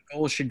 number one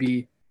goal should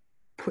be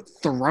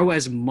throw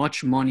as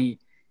much money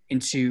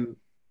into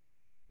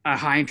a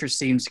high interest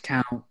savings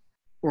account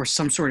or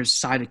some sort of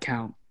side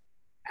account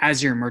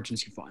as your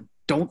emergency fund.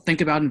 Don't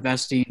think about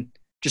investing.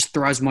 Just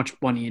throw as much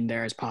money in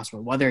there as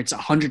possible. Whether it's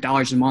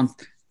 $100 a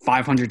month,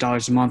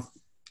 $500 a month,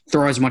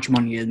 throw as much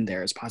money in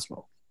there as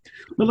possible.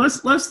 But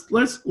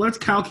let's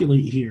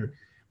calculate here.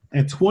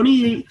 At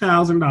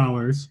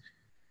 $28,000,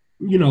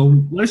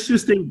 let's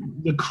just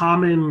think the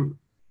common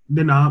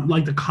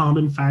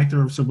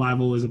factor of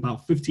survival is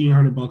about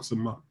 $1,500 a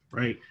month,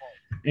 right?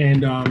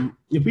 And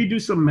if we do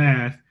some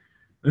math,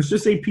 let's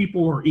just say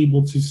people are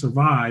able to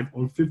survive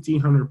on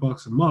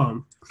 $1,500 a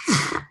month.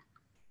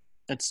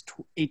 That's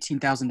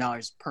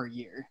 $18,000 per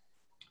year.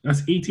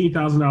 That's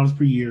 $18,000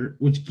 per year,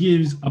 which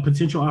gives a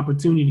potential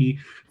opportunity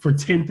for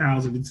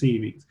 $10,000 in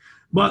savings.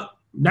 But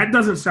that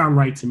doesn't sound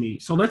right to me.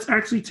 So let's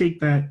actually take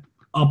that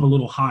up a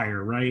little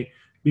higher, right?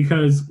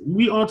 Because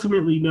we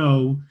ultimately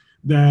know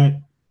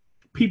that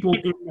people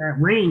in that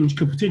range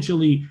could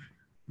potentially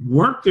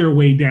work their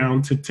way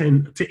down to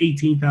 $10,000 to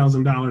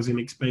 $18,000 in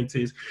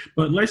expenses.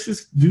 But let's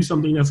just do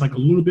something that's like a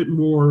little bit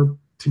more,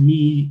 to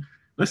me.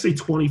 Let's say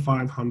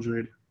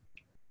 2,500.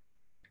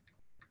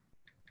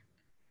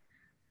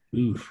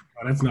 Oof,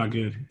 oh, that's not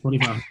good.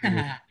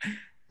 2,500.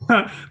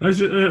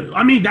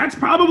 I mean, that's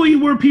probably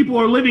where people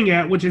are living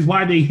at, which is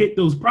why they hit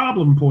those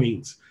problem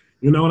points.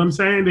 You know what I'm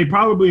saying? They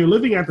probably are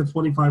living at the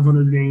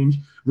 2,500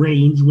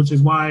 range, which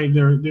is why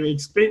their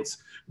expense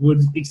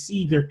would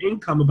exceed their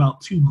income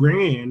about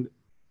 $2,000.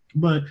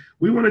 But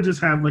we want to just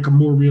have like a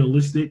more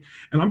realistic,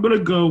 and I'm going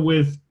to go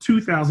with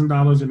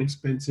 $2,000 in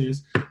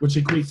expenses, which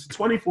equates to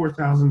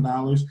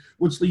 $24,000,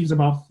 which leaves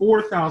about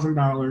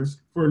 $4,000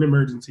 for an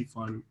emergency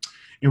fund.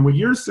 And what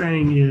you're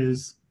saying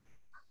is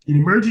an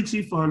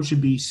emergency fund should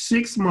be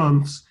 6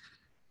 months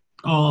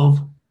of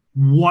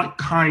what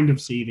kind of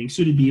savings?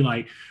 Should it be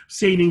like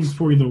savings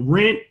for the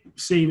rent,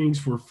 savings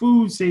for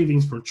food,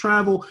 savings for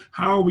travel?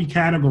 How are we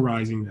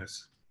categorizing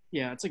this?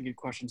 Yeah, that's a good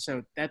question.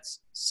 So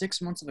that's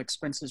 6 months of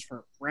expenses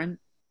for rent,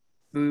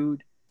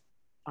 food,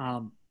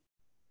 and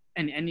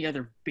any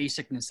other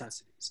basic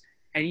necessities.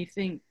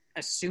 Anything,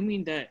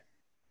 assuming that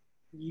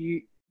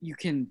you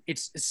can,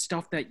 it's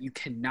stuff that you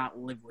cannot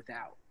live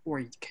without, or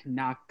you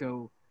cannot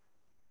go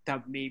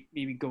that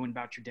maybe going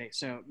about your day.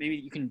 So maybe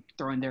you can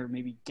throw in there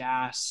maybe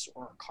gas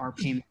or a car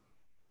payment,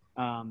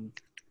 or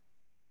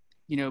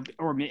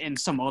and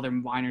some other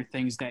minor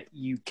things that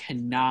you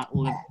cannot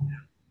live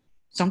without.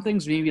 Some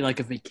things maybe like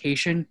a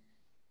vacation,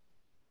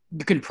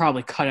 you can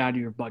probably cut out of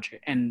your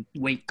budget and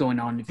wait going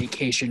on a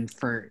vacation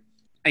for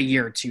a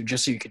year or two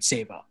just so you could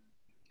save up.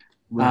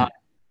 Right.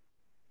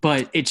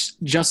 But it's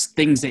just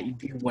things that you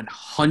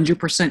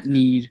 100%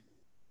 need,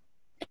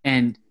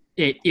 and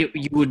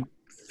you would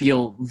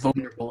feel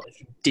vulnerable if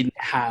you didn't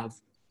have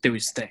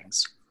those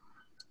things.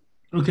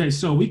 Okay,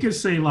 so we could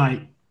say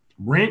like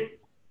rent,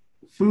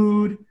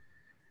 food,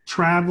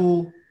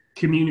 travel,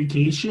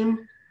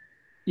 communication.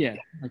 Yeah,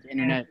 like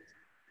internet.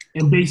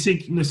 And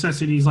basic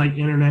necessities like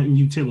internet and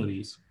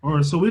utilities.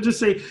 Or so we'll just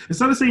say,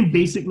 instead of saying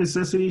basic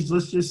necessities,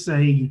 let's just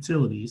say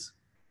utilities.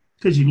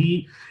 Because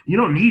you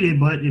don't need it,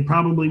 but it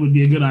probably would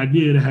be a good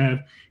idea to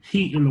have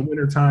heat in the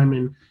wintertime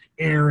and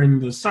air in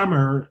the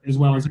summer, as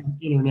well as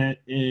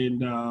internet.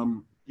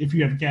 And if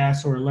you have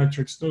gas or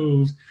electric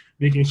stoves,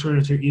 making sure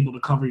that you're able to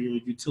cover your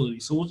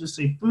utilities. So we'll just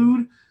say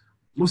food,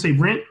 we'll say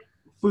rent,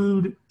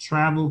 food,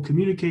 travel,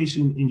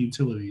 communication, and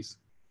utilities.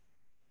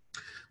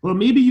 Well,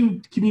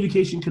 maybe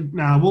communication could.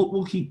 Nah,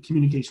 we'll keep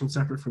communication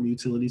separate from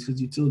utilities because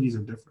utilities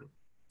are different.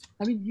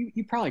 I mean,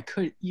 you probably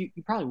could. You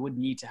probably would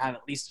need to have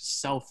at least a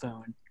cell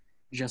phone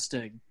just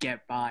to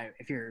get by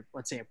if you're,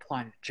 let's say,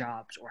 applying to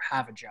jobs or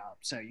have a job.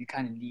 So you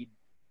kind of need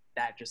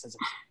that just as a.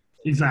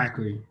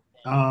 Exactly.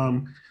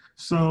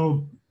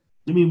 So,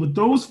 I mean, with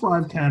those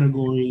 5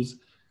 categories,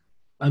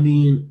 I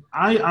mean,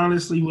 I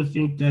honestly would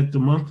think that the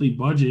monthly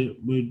budget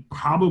would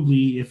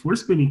probably, if we're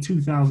spending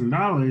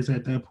 $2,000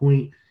 at that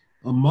point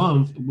a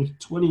month with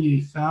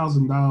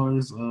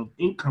 $28,000 of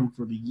income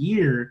for the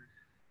year,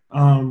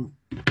 um,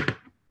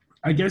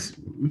 I guess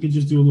we could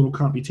just do a little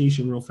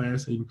computation real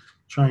fast and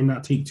try and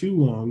not take too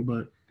long.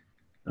 But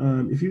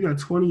if you got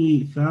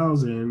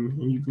 28,000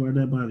 and you divide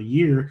that by the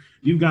year,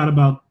 you've got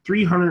about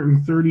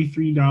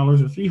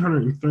 $333 or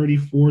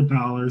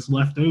 $334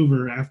 left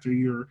over after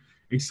your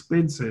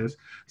expenses.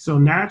 So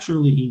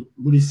naturally,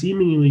 what is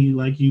seemingly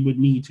like you would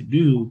need to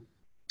do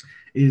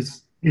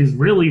is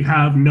really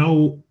have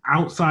no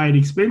outside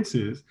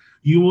expenses.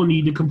 You will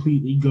need to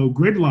completely go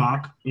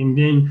gridlock, and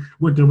then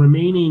with the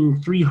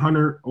remaining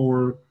 300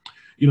 or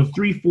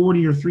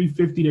 340 or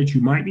 350 that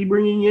you might be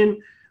bringing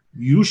in,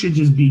 you should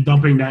just be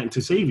dumping that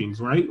into savings,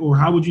 right? Or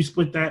how would you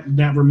split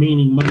that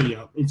remaining money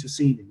up into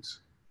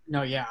savings?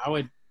 No, yeah, I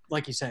would,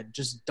 like you said,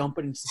 just dump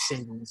it into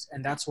savings,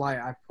 and that's why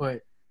I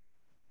put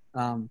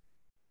um,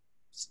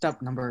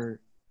 step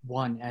number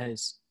one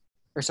as,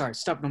 or sorry,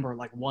 step number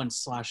like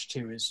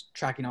 1/2 is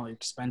tracking all your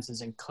expenses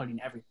and cutting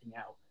everything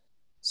out.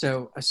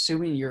 So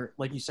assuming you're,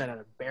 like you said, at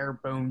a bare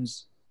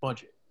bones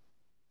budget,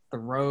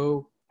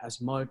 throw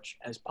as much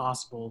as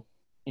possible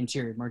into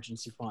your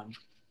emergency fund,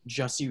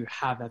 just so you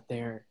have that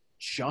there,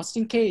 just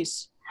in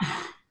case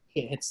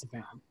it hits the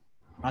fan.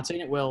 I'm not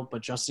saying it will,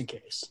 but just in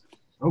case.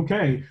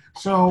 Okay,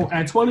 so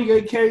at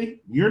 28K,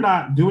 you're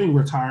not doing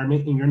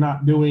retirement and you're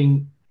not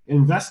doing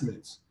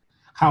investments.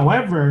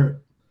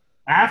 However,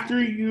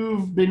 after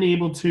you've been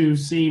able to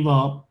save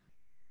up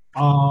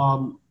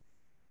um,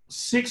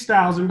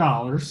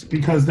 $6,000,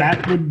 because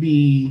that would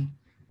be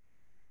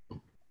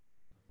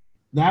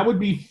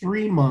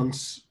 3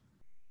 months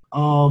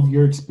of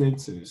your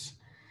expenses.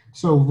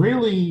 So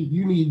really,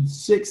 you need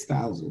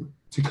 6,000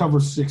 to cover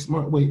 6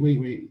 months.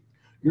 Wait.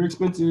 Your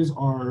expenses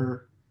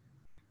are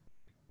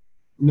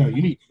no.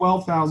 You need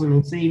 12,000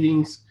 in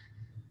savings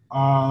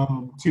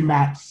to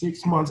match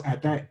 6 months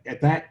at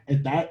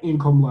that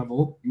income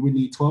level. You would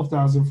need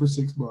 12,000 for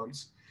 6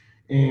 months,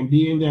 and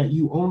being that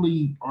you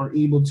only are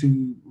able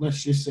to,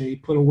 let's just say,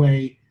 put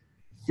away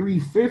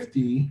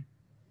 350,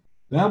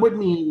 that would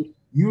mean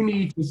you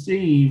need to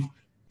save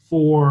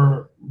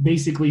for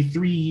basically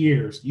 3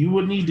 years. You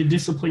would need to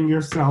discipline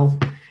yourself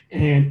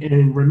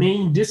and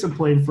remain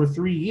disciplined for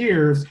 3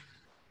 years,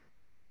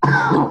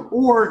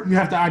 or you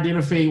have to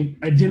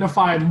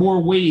identify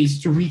more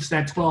ways to reach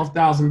that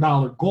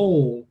 $12,000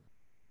 goal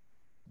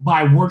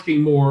by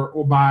working more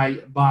or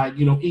by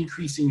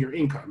increasing your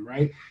income,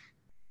 right?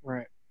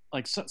 Right.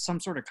 Like some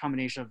sort of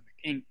combination of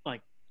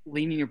like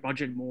leaning your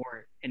budget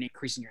more and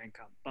increasing your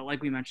income. But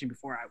like we mentioned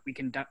before, I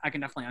can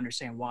definitely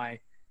understand why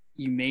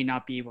you may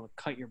not be able to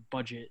cut your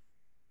budget,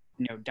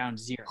 down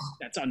to zero.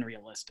 That's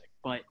unrealistic.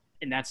 But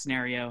in that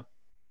scenario,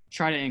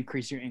 try to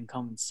increase your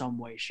income in some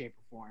way, shape,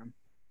 or form.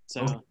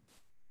 Okay. So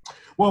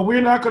Well,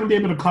 we're not going to be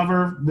able to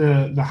cover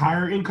the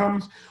higher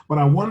incomes, but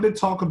I wanted to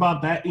talk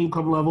about that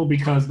income level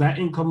because that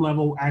income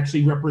level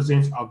actually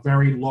represents a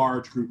very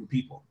large group of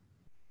people.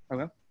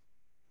 okay.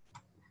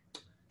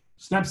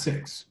 Step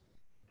 6.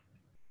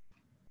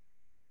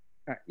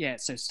 All right. Yeah.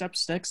 So step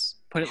 6,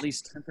 put at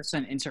least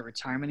 10% into a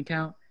retirement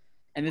account,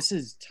 and this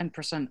is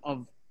 10%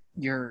 of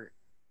your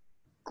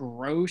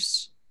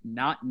gross,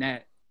 not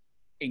net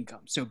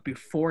income. So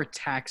before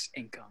tax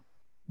income,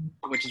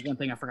 which is one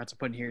thing I forgot to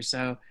put in here.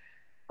 So,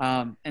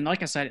 and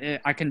like I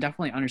said, I can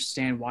definitely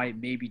understand why it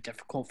may be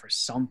difficult for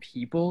some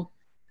people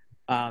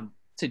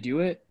to do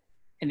it,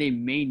 and they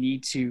may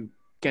need to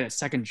get a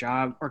second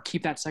job or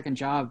keep that second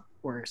job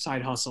or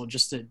side hustle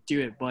just to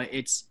do it. But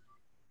it's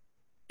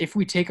if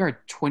we take our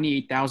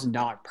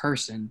 $28,000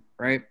 person,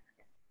 right,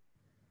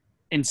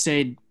 and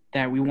say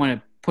that we want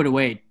to put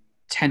away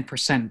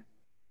 10%,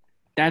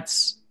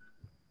 that's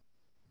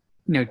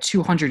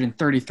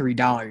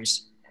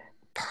 $233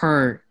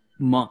 per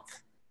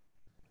month.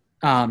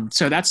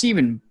 So that's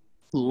even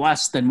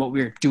less than what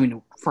we were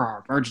doing for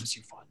our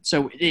emergency fund.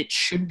 So it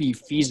should be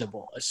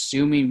feasible,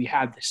 assuming we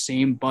have the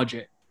same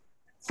budget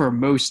for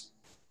most,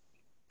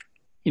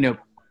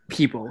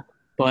 people.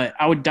 But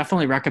I would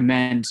definitely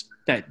recommend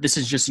that this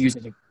is just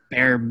using a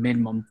bare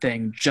minimum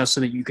thing, just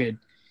so that you could,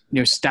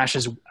 stash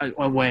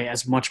away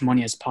as much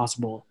money as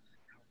possible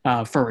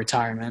for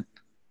retirement.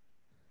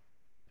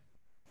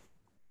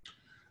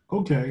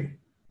 Okay.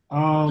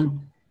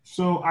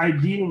 So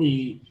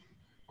ideally,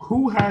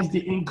 who has the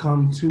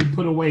income to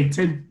put away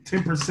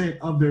 10%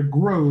 of their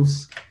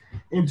gross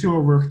into a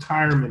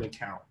retirement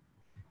account?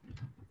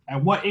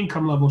 At what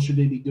income level should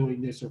they be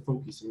doing this or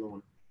focusing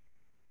on?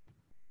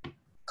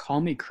 Call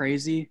me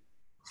crazy,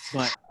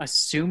 but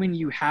assuming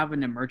you have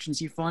an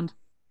emergency fund,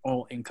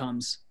 all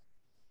incomes.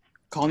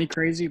 Call me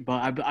crazy,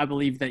 but I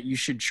believe that you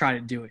should try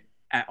to do it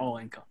at all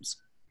incomes.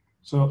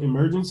 So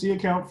emergency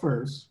account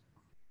first,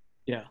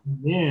 Yeah,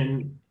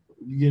 then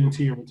you get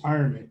into your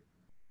retirement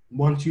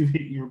once you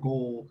hit your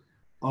goal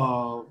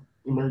of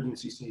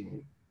emergency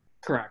saving.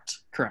 correct.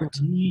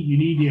 You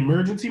need the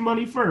emergency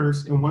money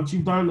first, and once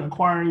you've done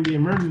acquiring the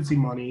emergency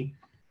money,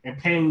 and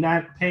paying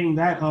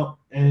that up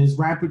as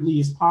rapidly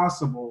as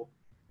possible,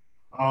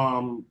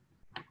 um,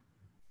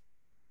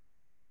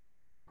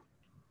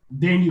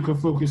 then you can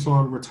focus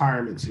on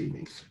retirement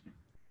savings.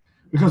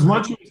 Because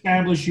once you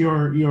establish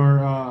your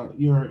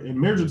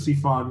emergency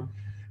fund,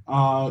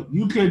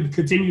 you could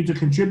continue to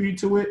contribute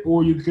to it,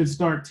 or you could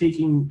start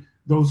taking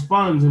those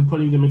funds and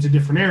putting them into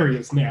different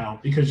areas now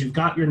because you've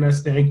got your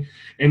nest egg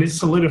and it's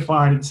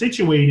solidified and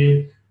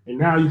situated, and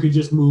now you could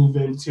just move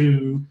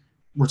into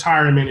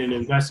retirement and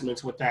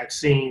investments with that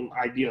same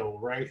ideal,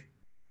 right?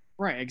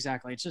 Right,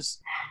 exactly. It's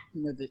just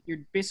that you're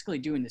basically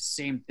doing the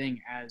same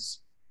thing as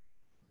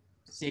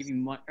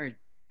saving money or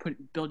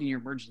building your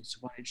emergency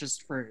fund. It's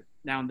just for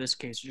now in this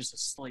case, just a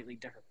slightly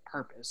different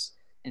purpose.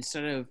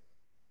 Instead of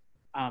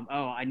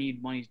oh, I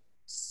need money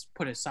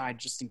put aside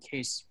just in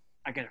case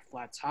I get a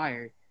flat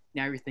tire.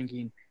 Now you're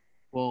thinking,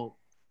 well,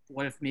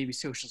 what if maybe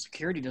Social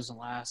Security doesn't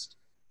last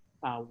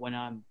when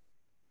I'm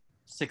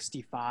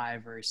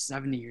 65 or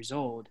 70 years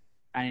old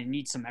and I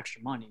need some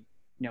extra money?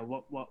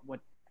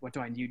 What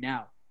do I do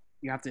now?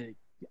 You have to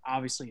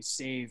obviously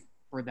save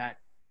for that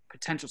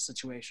potential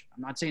situation.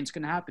 I'm not saying it's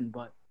going to happen,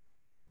 but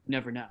you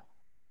never know.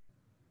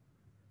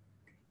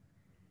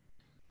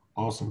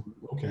 Awesome.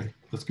 Okay,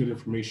 that's good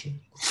information.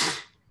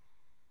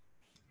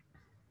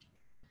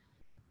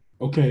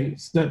 Okay,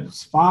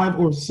 steps 5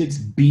 or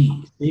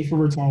 6B, save for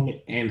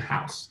retirement and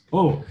house.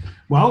 Oh,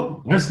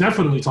 well, let's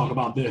definitely talk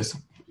about this.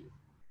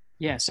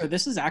 Yeah, so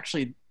this is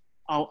actually,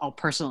 I'll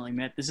personally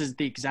admit, this is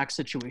the exact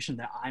situation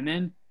that I'm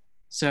in.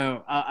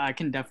 So I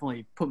can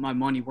definitely put my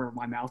money where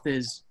my mouth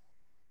is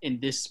in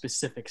this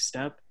specific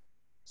step.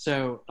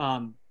 So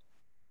I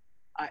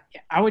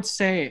would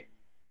say,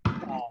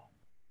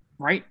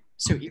 right?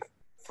 So if,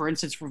 for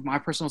instance, for my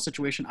personal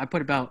situation, I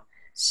put about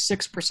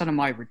 6% of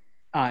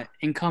my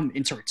income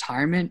into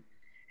retirement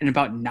and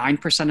about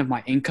 9% of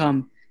my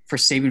income for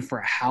saving for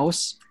a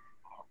house.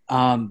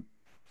 And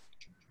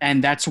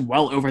that's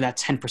well over that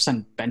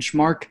 10%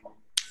 benchmark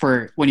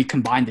for when you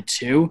combine the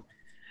two.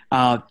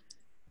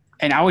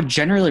 And I would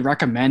generally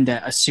recommend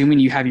that, assuming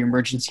you have your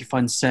emergency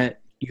fund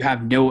set, you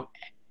have no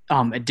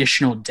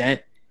additional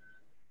debt,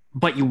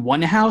 but you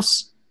want a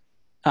house,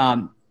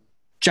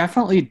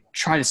 definitely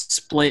try to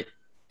split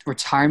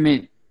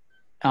retirement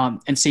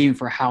and saving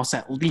for a house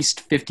at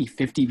least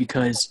 50-50,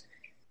 because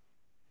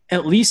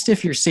at least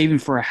if you're saving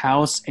for a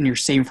house and you're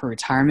saving for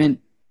retirement,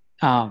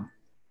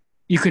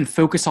 you can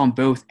focus on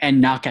both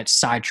and not get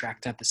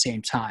sidetracked at the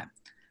same time.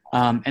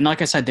 And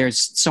like I said,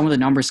 there's some of the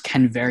numbers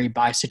can vary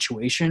by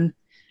situation.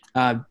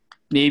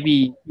 Maybe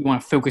you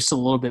want to focus a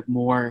little bit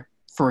more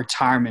for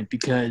retirement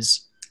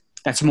because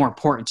that's more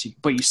important to you,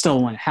 but you still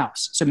want a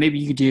house. So maybe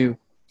you could do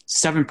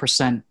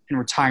 7% in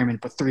retirement,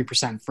 but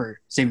 3%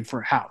 for saving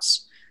for a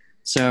house.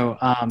 So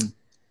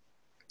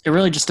it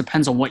really just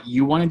depends on what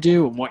you want to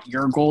do and what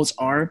your goals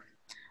are.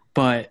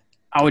 But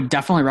I would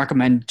definitely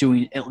recommend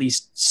doing at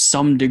least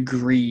some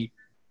degree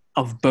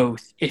of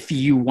both if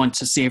you want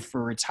to save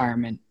for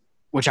retirement,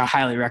 which I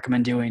highly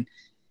recommend doing,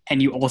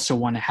 and you also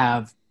want to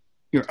have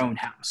your own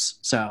house.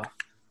 So,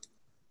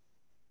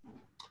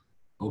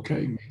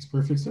 okay, makes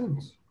perfect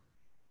sense.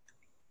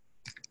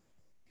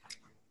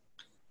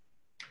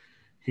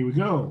 Here we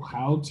go.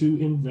 How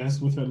to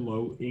invest with a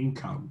low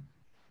income.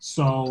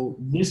 So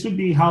this would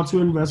be how to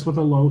invest with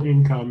a low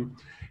income.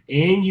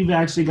 And you've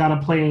actually got a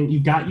plan.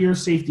 You've got your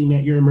safety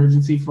net, your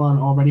emergency fund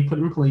already put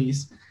in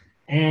place.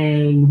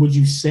 And would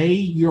you say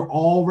you're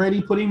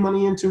already putting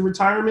money into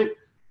retirement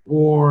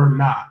or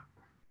not?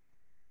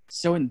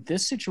 so in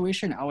this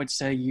situation, I would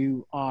say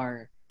you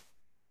are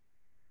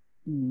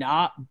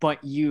not,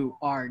 but you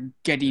are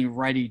getting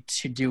ready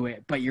to do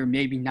it, but you're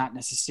maybe not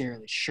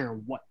necessarily sure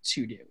what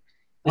to do.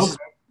 This Okay. is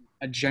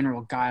a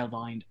general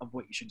guideline of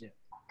what you should do.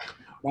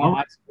 All Now,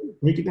 right.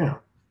 Break it down.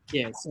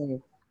 yeah,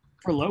 so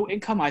for low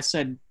income, I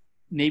said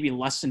maybe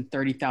less than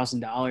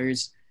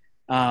 $30,000.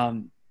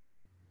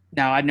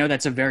 Now, I know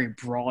that's a very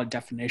broad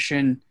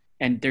definition,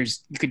 and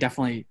you could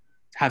definitely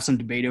have some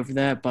debate over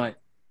that. But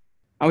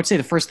I would say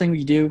the first thing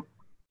you do,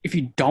 if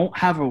you don't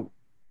have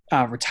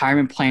a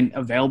retirement plan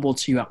available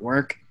to you at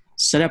work,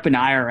 set up an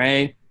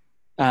IRA,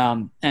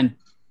 and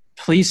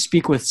please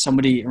speak with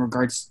somebody in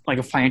regards, like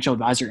a financial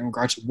advisor, in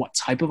regards to what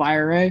type of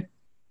IRA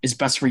is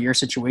best for your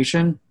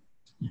situation.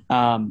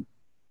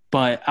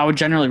 But I would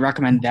generally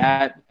recommend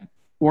that.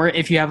 Or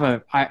if you have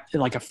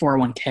like a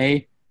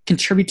 401k,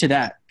 contribute to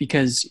that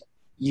because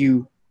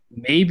you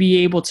may be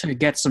able to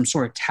get some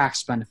sort of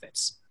tax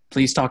benefits.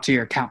 Please talk to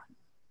your accountant.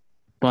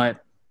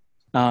 But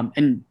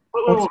and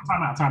Whoa,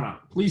 time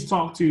out. Please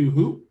talk to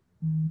who?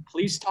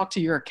 please talk to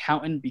your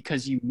accountant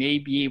because you may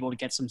be able to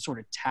get some sort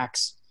of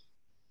tax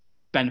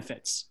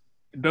benefits,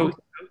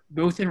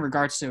 both in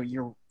regards to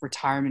your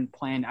retirement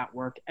plan at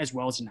work as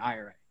well as an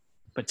IRA.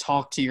 But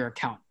talk to your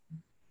accountant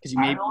because you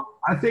may.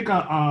 I think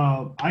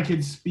I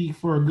can speak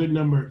for a good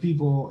number of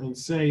people and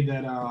say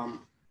that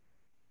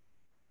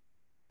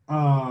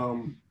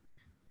um,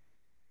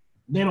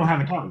 they don't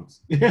have accountants.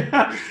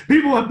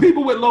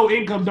 People with low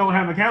income don't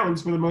have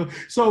accountants for the most.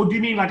 So do you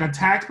mean like a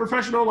tax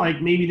professional?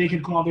 Like maybe they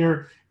could call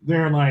their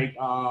like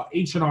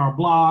H&R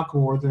Block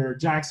or their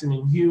Jackson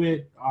and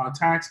Hewitt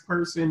tax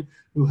person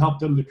who helped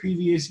them the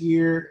previous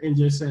year and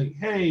just say,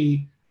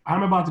 hey,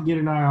 I'm about to get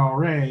an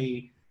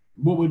IRA.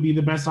 What would be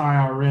the best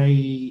IRA,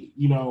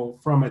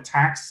 from a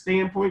tax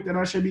standpoint that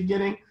I should be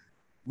getting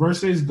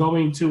versus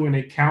going to an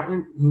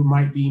accountant who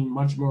might be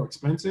much more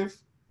expensive?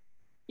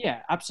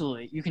 Yeah,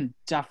 absolutely. You can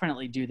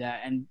definitely do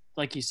that. And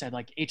like you said,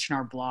 like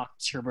H&R Block,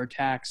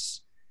 TurboTax,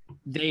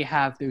 they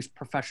have those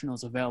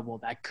professionals available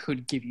that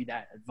could give you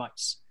that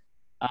advice.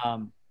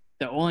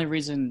 The only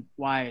reason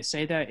why I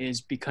say that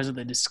is because of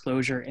the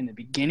disclosure in the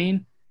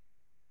beginning.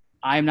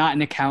 I'm not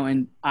an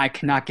accountant. I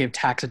cannot give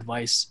tax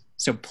advice.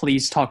 So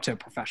please talk to a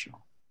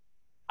professional.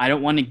 I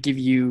don't want to give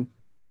you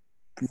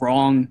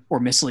wrong or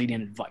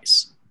misleading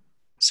advice.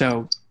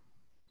 So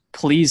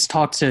please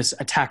talk to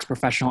a tax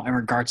professional in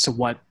regards to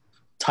what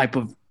type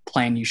of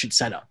plan you should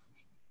set up.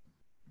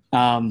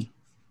 Now,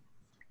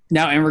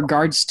 in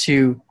regards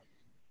to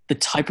the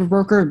type of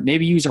broker,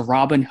 maybe use a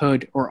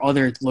Robinhood or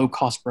other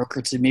low-cost broker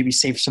to maybe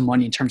save some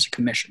money in terms of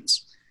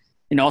commissions.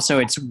 And also,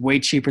 it's way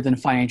cheaper than a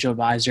financial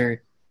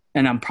advisor.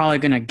 And I'm probably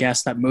going to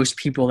guess that most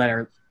people that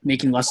are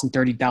making less than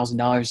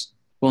 $30,000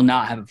 will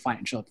not have a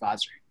financial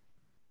advisor.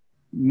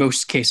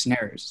 Most case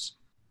scenarios,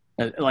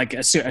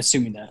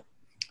 assuming that.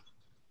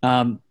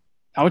 I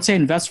would say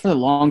invest for the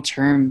long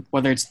term,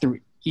 whether it's through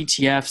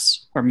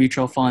ETFs or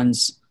mutual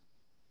funds.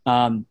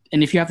 And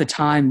if you have the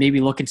time, maybe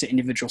look into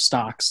individual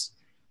stocks.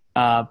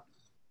 And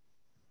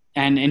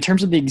in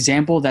terms of the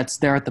example that's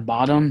there at the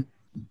bottom,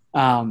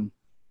 I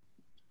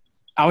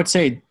would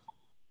say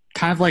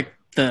kind of like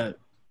the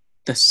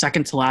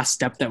second to last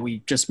step that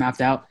we just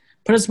mapped out,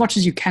 put as much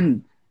as you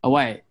can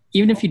away.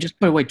 Even if you just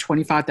put away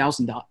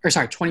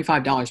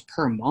 $25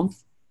 per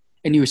month,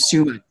 and you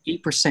assume an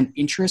 8%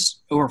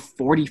 interest over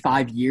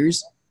 45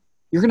 years,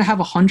 you're going to have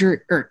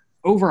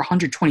over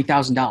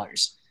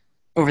 $120,000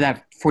 over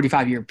that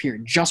 45-year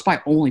period just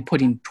by only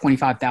putting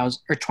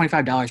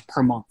 $25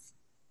 per month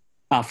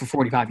for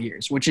 45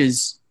 years,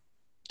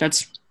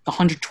 that's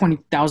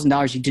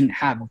 $120,000 you didn't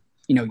have,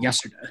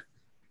 yesterday.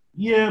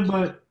 Yeah,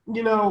 but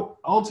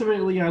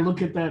ultimately I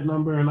look at that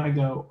number and I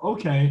go,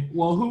 okay,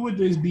 well, who would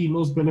this be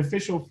most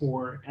beneficial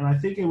for? And I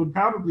think it would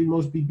probably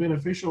most be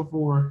beneficial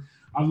for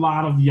a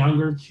lot of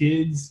younger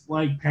kids,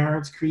 like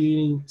parents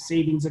creating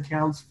savings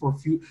accounts for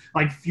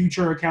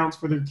future accounts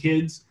for their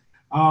kids.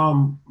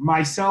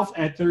 Myself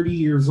at 30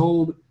 years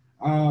old,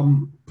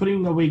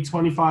 putting away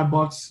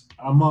 $25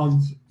 a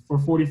month for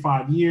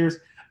 45 years.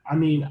 I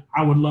mean,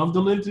 I would love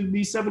to live to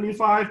be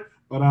 75,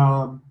 but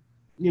I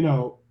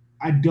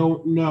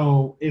don't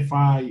know if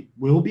I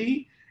will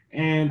be,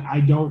 and I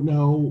don't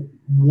know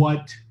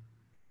what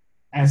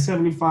at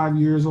 75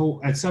 years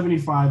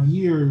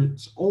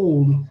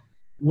old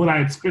would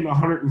I spend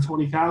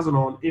 120,000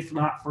 on if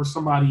not for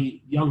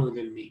somebody younger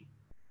than me.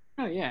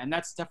 Oh yeah, and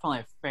that's definitely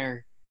a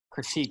fair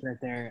critique right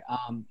there.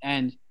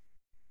 And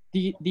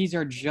these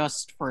are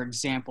just for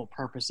example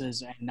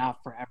purposes and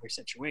not for every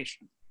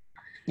situation.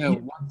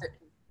 So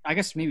I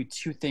guess maybe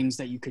two things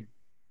that you could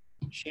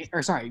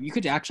you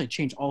could actually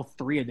change all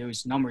three of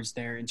those numbers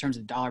there in terms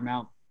of dollar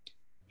amount,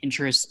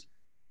 interest,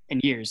 and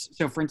years.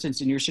 So for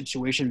instance, in your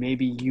situation,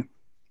 maybe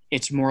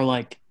it's more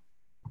like,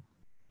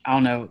 I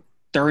don't know,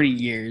 30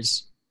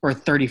 years or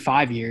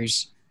 35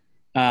 years,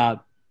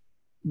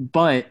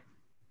 but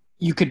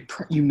you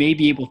may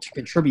be able to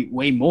contribute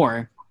way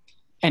more.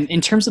 And in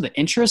terms of the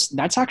interest,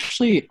 that's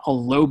actually a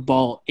low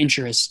ball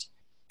interest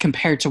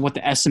compared to what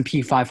the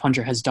S&P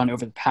 500 has done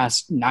over the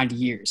past 90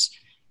 years.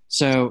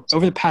 So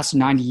over the past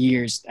 90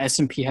 years, the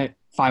S&P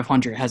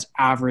 500 has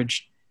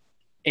averaged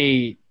over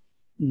a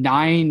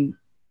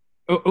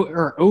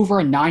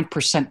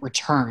 9%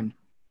 return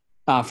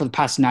for the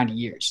past 90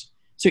 years.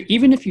 So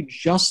even if you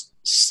just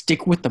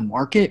stick with the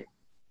market,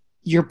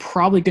 you're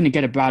probably going to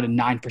get about a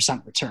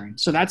 9% return.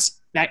 So that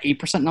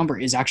 8% number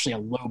is actually a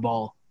low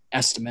ball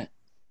estimate.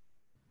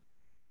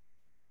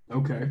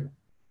 Okay.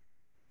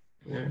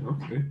 Yeah,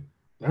 okay.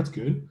 That's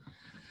good.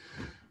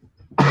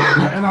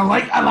 And I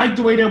like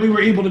the way that we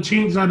were able to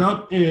change that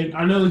up. And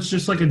I know it's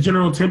just like a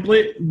general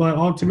template, but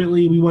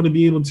ultimately we want to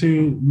be able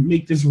to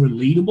make this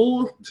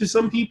relatable to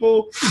some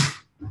people.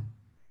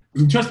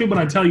 And trust me when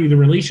I tell you, the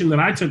relation that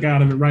I took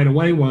out of it right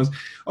away was,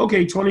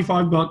 okay,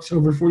 $25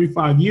 over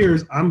 45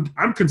 years.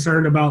 I'm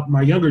concerned about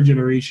my younger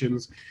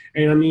generations.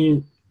 And I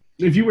mean,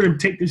 if you were to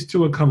take this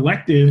to a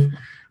collective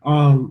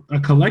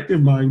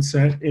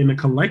mindset and a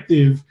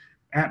collective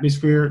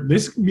atmosphere,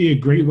 this could be a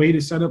great way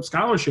to set up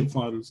scholarship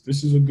funds.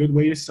 This is a good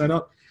way to set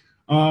up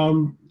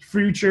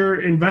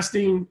future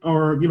investing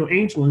or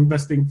angel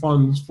investing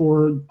funds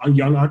for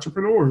young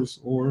entrepreneurs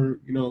or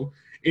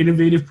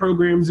innovative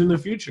programs in the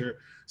future.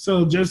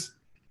 So there's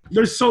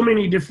so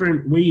many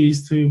different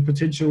ways to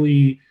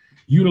potentially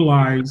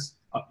utilize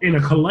in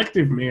a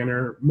collective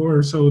manner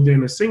more so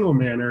than a single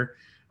manner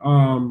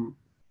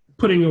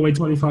putting away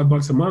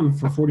 $25 a month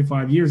for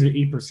 45 years at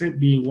 8%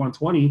 being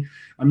 120.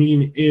 I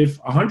mean, if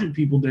 100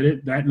 people did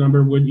it, that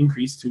number would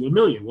increase to 1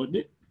 million, wouldn't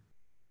it?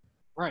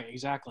 Right,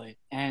 exactly.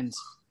 And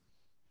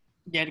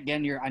yet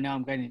again, I know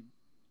I'm getting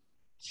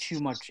too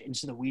much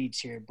into the weeds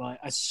here, but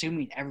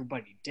assuming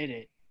everybody did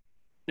it,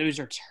 those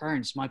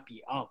returns might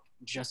be up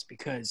just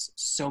because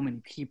so many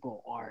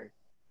people are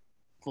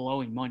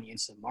flowing money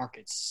into the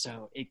markets.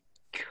 So it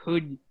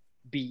could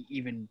be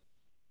even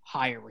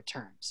higher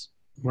returns.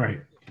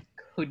 Right.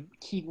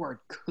 Keyword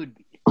could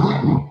be.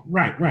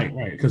 Right.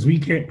 Because we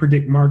can't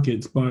predict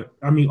markets, but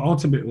I mean,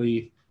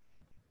 ultimately,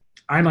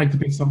 I'd like to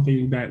pick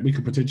something that we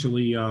could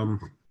potentially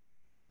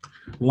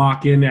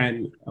lock in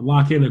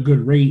a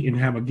good rate and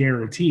have a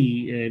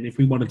guarantee. And if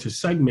we wanted to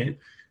segment,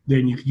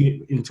 then you could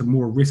get into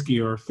more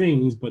riskier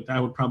things, but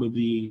that would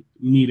probably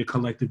need a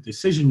collective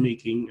decision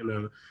making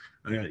and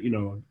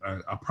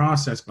a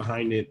process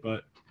behind it.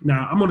 But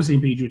now I'm on the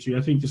same page with you.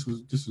 I think this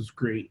was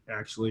great,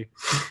 actually.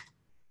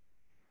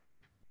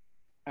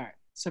 All right.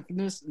 So for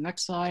this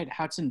next slide,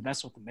 how to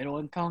invest with the middle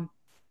income.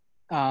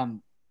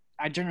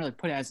 I generally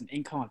put it as an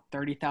income of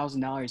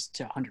 $30,000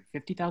 to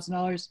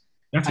 $150,000.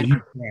 That's a huge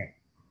fact.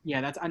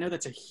 Yeah, I know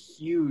that's a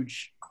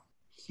huge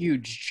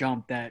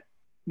jump that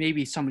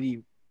maybe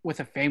somebody with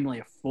a family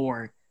of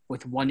 4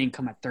 with one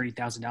income at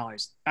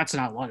 $30,000, that's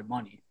not a lot of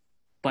money.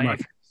 But Right.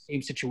 if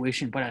same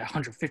situation, but at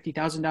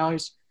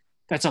 $150,000,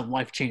 that's a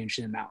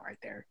life-changing amount right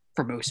there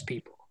for most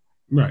people.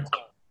 Right.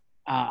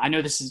 I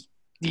know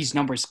these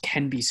numbers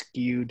can be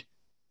skewed.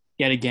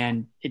 Yet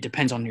again, it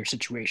depends on your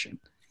situation.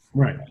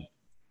 Right.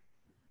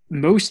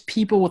 Most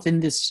people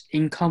within this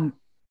income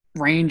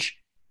range,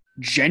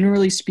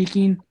 generally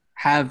speaking,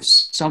 have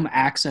some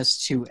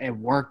access to a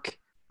work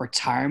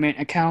retirement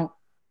account.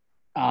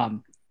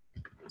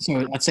 So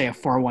let's say a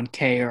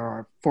 401k or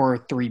a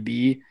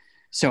 403b.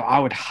 So I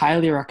would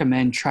highly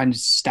recommend trying to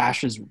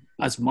stash as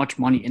much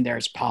money in there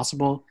as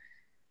possible.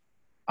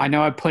 I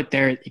know I put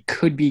there it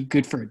could be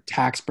good for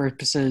tax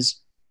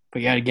purposes,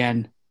 but yet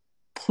again,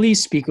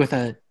 please speak with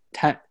a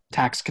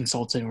tax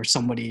consultant or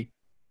somebody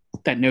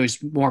that knows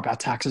more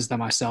about taxes than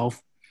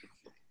myself.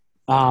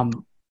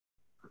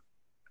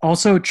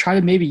 Also, try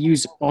to maybe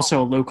use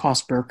also a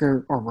low-cost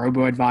broker or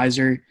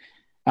robo-advisor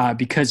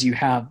because you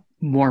have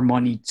more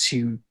money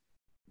to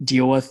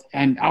deal with.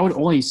 And I would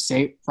only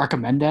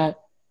recommend that,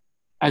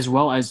 as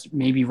well as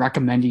maybe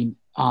recommending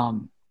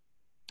an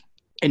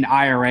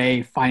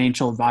IRA,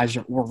 financial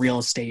advisor, or real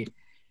estate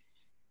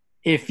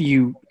if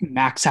you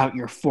max out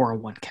your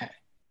 401k.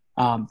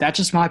 That's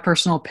just my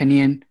personal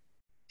opinion.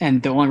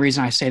 And the only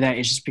reason I say that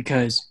is just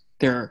because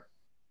there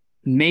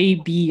may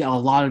be a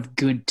lot of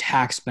good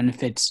tax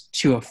benefits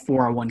to a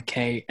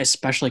 401k,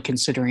 especially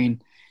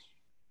considering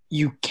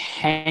you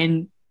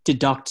can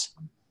deduct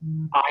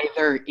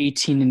either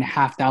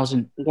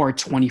 18,500 or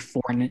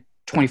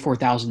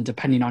 24,000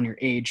 depending on your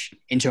age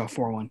into a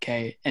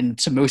 401k. And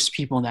to most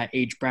people in that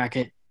age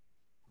bracket,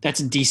 that's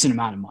a decent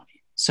amount of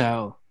money.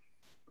 So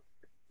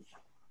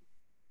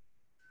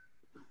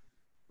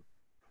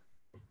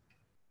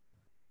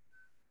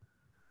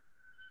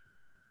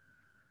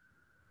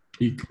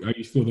Are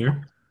you still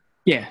there?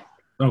 yeah.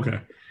 Okay.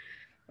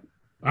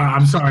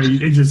 I'm sorry.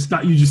 You just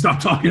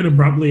stopped talking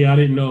abruptly. I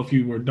didn't know if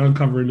you were done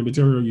covering the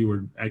material. Or you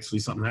were actually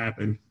something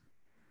happened.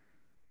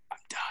 I'm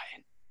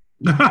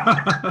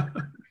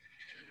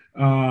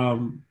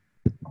dying.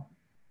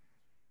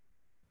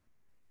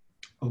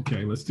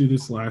 Okay, let's do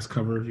this last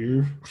cover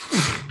here.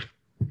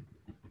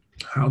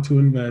 How to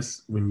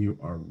invest when you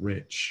are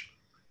rich.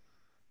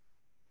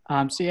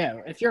 So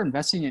yeah, if you're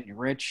investing and you're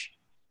rich,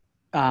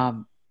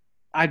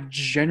 I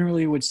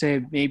generally would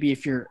say maybe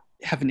if you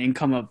have an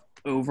income of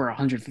over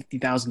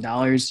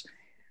 $150,000,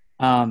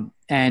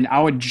 and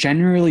I would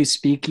generally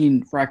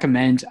speaking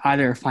recommend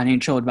either a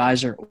financial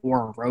advisor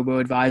or a robo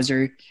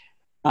advisor.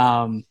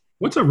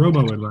 What's a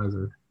robo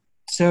advisor?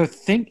 So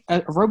think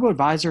a robo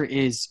advisor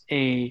is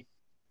it's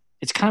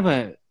kind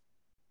of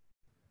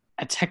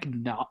a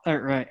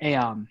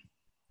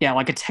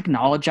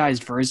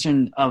technologized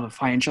version of a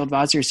financial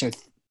advisor. So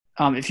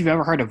if you've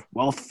ever heard of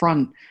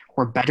Wealthfront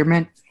or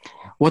Betterment,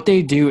 what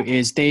they do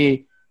is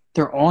they're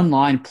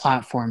online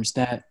platforms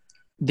that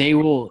they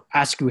will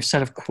ask you a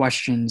set of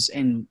questions,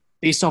 and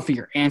based off of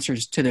your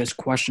answers to those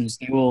questions,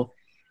 they will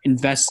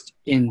invest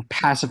in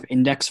passive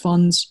index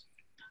funds.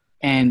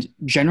 And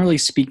generally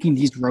speaking,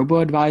 these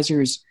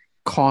robo-advisors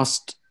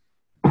cost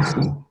a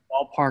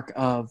ballpark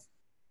of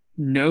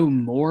no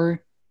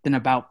more than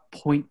about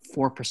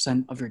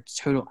 0.4% of your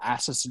total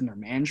assets under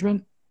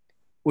management,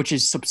 which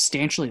is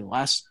substantially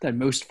less than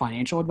most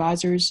financial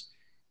advisors.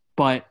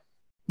 But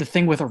the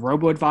thing with a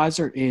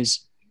robo-advisor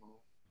is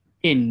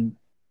I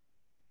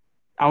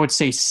would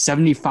say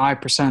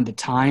 75% of the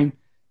time,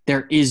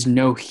 there is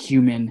no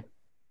human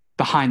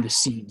behind the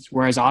scenes.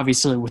 Whereas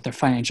obviously with a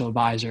financial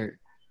advisor,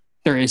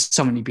 there is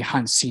somebody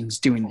behind the scenes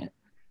doing it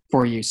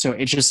for you. So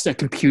it's just a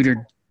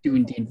computer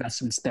doing the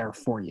investments there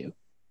for you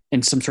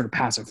in some sort of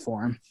passive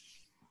form.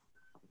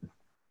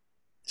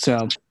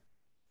 So.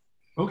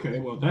 Okay,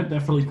 well, that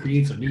definitely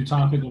creates a new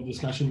topic of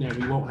discussion that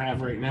we won't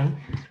have right now.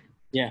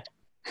 Yeah.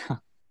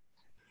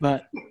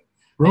 But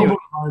Robo anyway,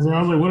 advisor. I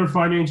was like, what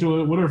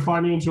are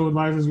financial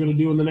advisors going to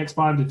do in the next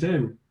 5 to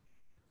 10?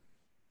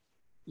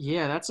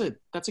 yeah, that's a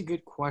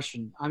good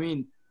question. I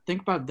mean,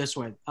 think about it this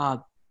way.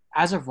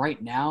 As of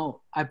right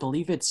now, I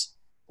believe it's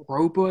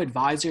robo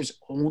advisors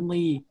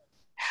only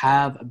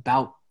have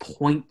about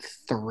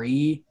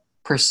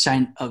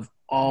 0.3% of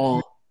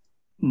all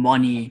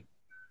money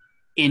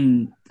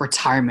in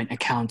retirement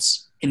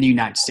accounts in the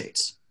United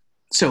States.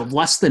 So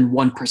less than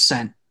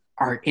 1%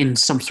 are in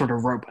some sort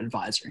of robo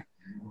advisor.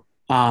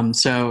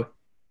 So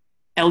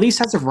at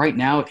least as of right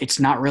now, it's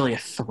not really a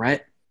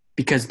threat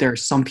because there are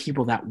some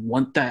people that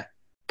want that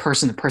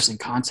person to person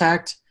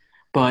contact.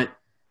 But,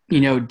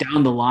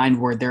 down the line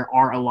where there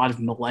are a lot of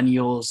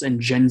millennials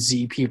and Gen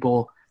Z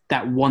people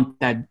that want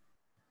that,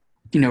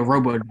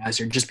 robo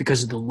advisor just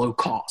because of the low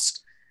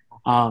cost.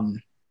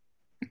 Um,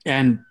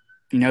 and,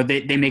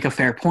 they make a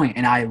fair point,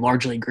 and I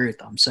largely agree with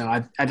them. So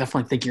I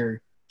definitely think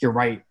you're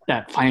right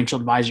that financial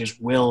advisors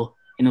will,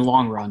 in the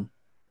long run,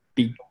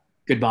 be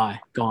goodbye,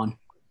 gone.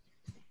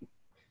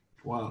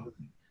 Wow.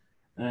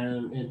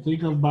 And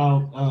think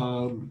about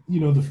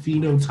the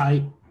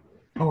phenotype,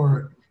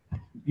 or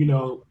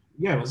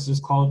yeah, let's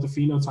just call it the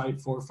phenotype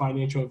for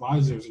financial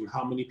advisors, and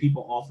how many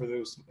people offer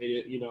those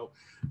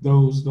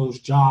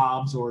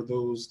jobs, or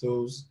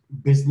those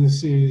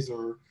businesses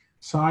or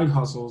side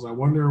hustles. I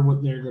wonder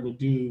what they're going to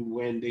do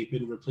when they've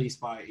been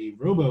replaced by a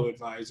robo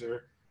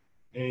advisor,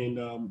 and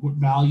what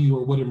value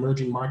or what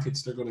emerging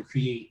markets they're going to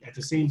create. At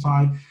the same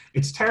time,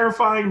 it's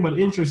terrifying but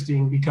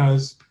interesting,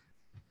 because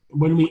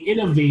when we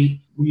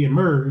innovate, we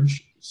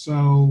emerge.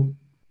 So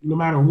no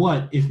matter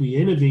what, if we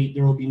innovate,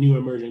 there will be new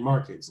emerging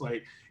markets.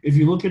 Like if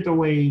you look at the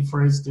way,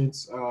 for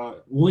instance,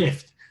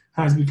 Lyft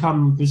has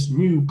become this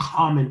new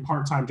common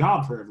part-time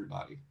job for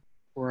everybody.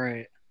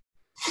 Right.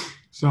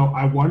 So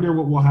I wonder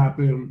what will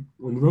happen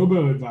when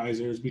robo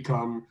advisors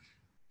become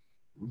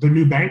the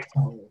new bank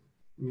teller,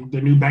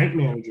 the new bank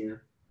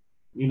manager.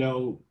 You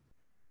know,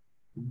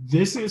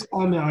 this is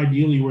kind of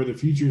ideally where the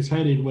future is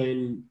headed,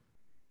 when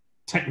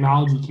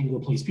technology can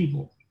replace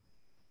people.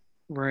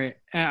 Right.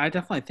 And I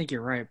definitely think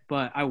you're right.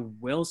 But I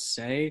will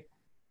say,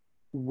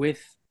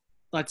 with,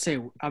 let's say,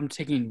 I'm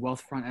taking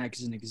Wealthfront X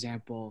as an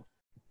example,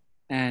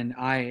 and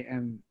I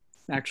am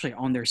actually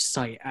on their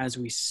site as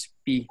we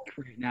speak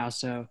right now.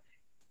 So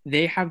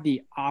they have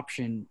the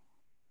option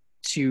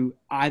to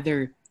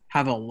either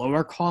have a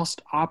lower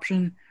cost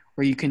option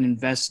where you can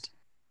invest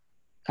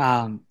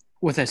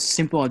with a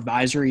simple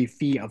advisory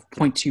fee of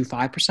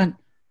 0.25%,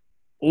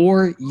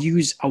 or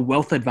use a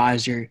wealth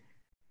advisor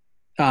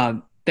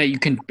that you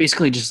can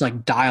basically just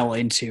like dial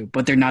into,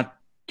 but they're not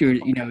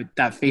doing,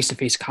 that face to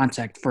face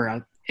contact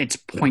for it's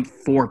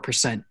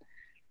 0.4%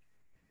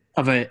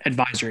 of an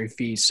advisory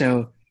fee.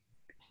 So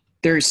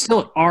there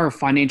still are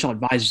financial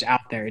advisors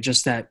out there. It's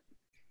just that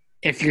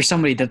if you're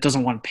somebody that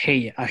doesn't want to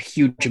pay a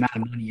huge amount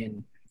of money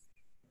in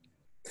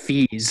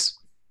fees,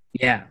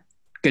 yeah,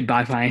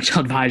 goodbye financial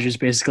advisors,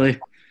 basically.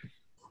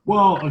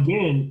 Well,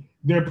 again,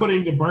 they're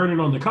putting the burden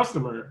on the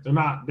customer.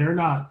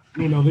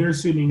 They're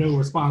assuming no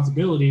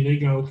responsibility. They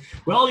go,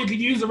 well, you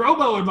could use a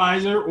robo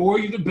advisor, or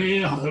you could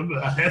pay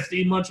a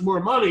hefty much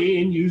more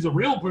money and use a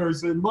real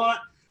person. But,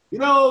 you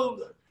know,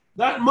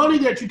 that money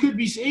that you could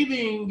be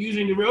saving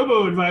using the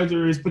robo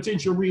advisor is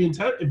potential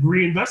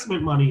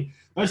reinvestment money.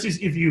 That's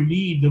just if you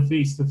need the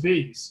face to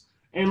face.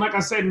 And like I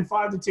said, in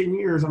 5 to 10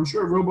 years, I'm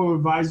sure a robo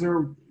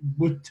advisor,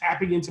 with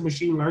tapping into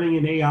machine learning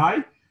and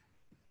AI,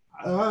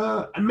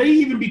 it may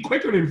even be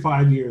quicker than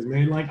 5 years,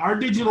 man. Like our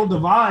digital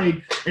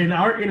divide and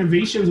our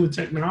innovations with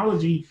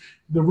technology,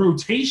 the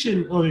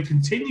rotation of the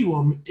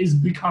continuum is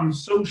become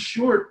so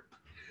short.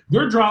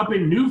 They're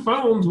dropping new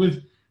phones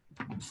with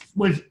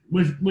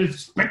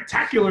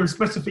spectacular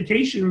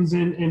specifications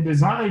and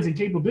designs and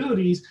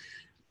capabilities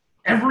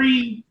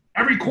every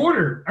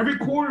quarter. Every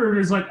quarter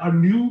is like a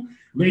new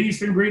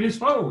latest and greatest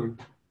phone.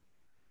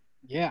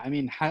 Yeah, I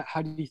mean,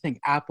 how do you think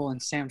Apple and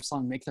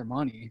Samsung make their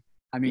money?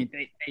 I mean,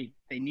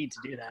 they need to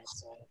do that.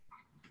 So.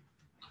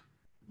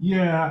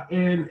 Yeah,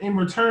 and in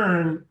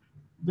return,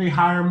 they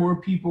hire more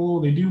people,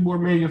 they do more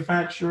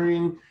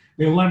manufacturing,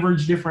 they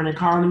leverage different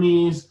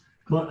economies.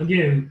 But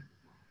again,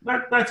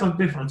 that's a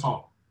different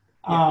talk.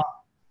 Yeah.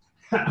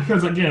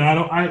 Because again,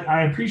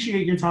 I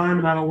appreciate your time,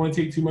 and I don't want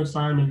to take too much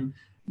time and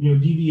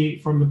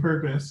deviate from the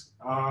purpose.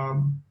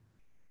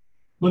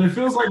 But it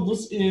feels like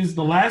this is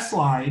the last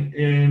slide.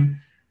 And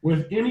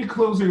with any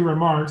closing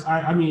remarks,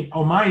 I mean,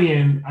 on my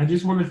end, I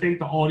just want to thank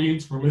the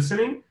audience for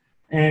listening,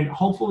 and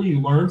hopefully you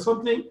learned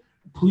something.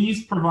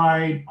 Please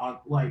provide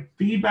like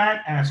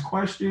feedback, ask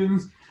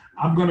questions.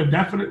 I'm going to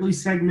definitely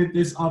segment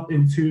this up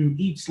into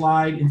each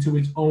slide into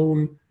its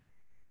own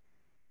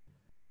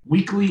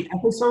weekly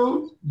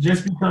episode,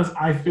 just because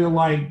I feel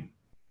like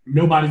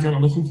nobody's going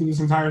to listen to this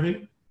entire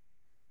thing.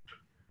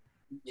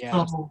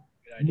 Yeah. So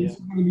this is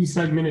going to be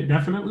segmented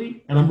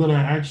definitely, and I'm going to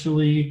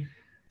actually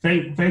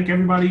thank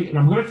everybody, and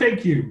I'm going to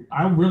thank you.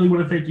 I really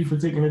want to thank you for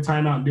taking the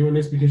time out and doing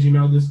this, because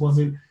this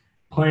wasn't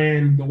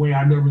planned the way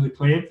I normally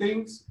plan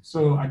things.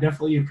 So I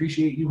definitely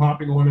appreciate you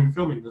hopping on and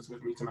filming this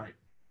with me tonight.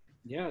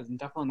 Yeah,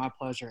 definitely my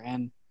pleasure.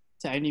 And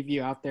to any of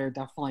you out there,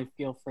 definitely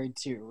feel free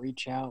to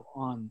reach out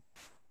on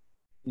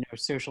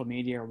social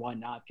media or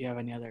whatnot if you have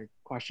any other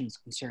questions,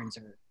 concerns,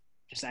 or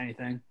just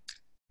anything.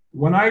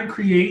 When I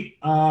create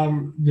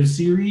the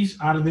series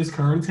out of this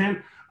content,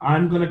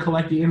 I'm going to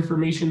collect the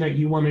information that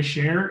you want to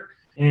share.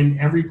 And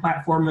every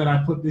platform that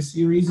I put this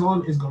series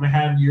on is going to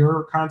have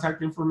your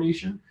contact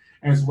information,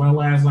 as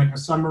well as like a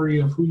summary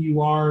of who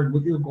you are and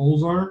what your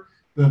goals are,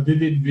 the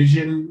vivid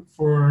vision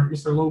for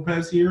Mr.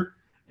 Lopez here.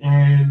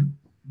 And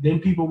then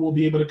people will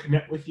be able to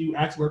connect with you,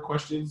 ask more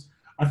questions.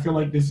 I feel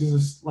like this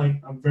is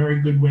like a very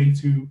good way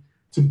to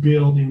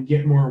build and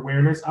get more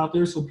awareness out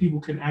there so people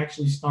can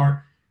actually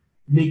start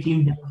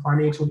making better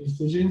financial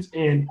decisions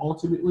and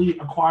ultimately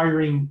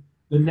acquiring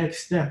the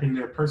next step in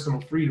their personal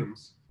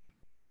freedoms.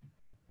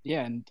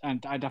 Yeah,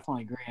 and I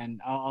definitely agree. And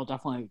I'll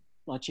definitely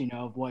let you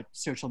know of what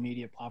social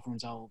media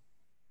platforms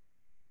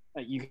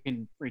that you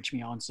can reach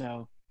me on.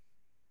 So,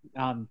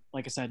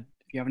 like I said,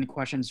 if you have any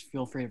questions,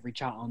 feel free to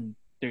reach out on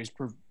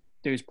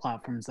those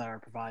platforms that are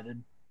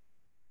provided.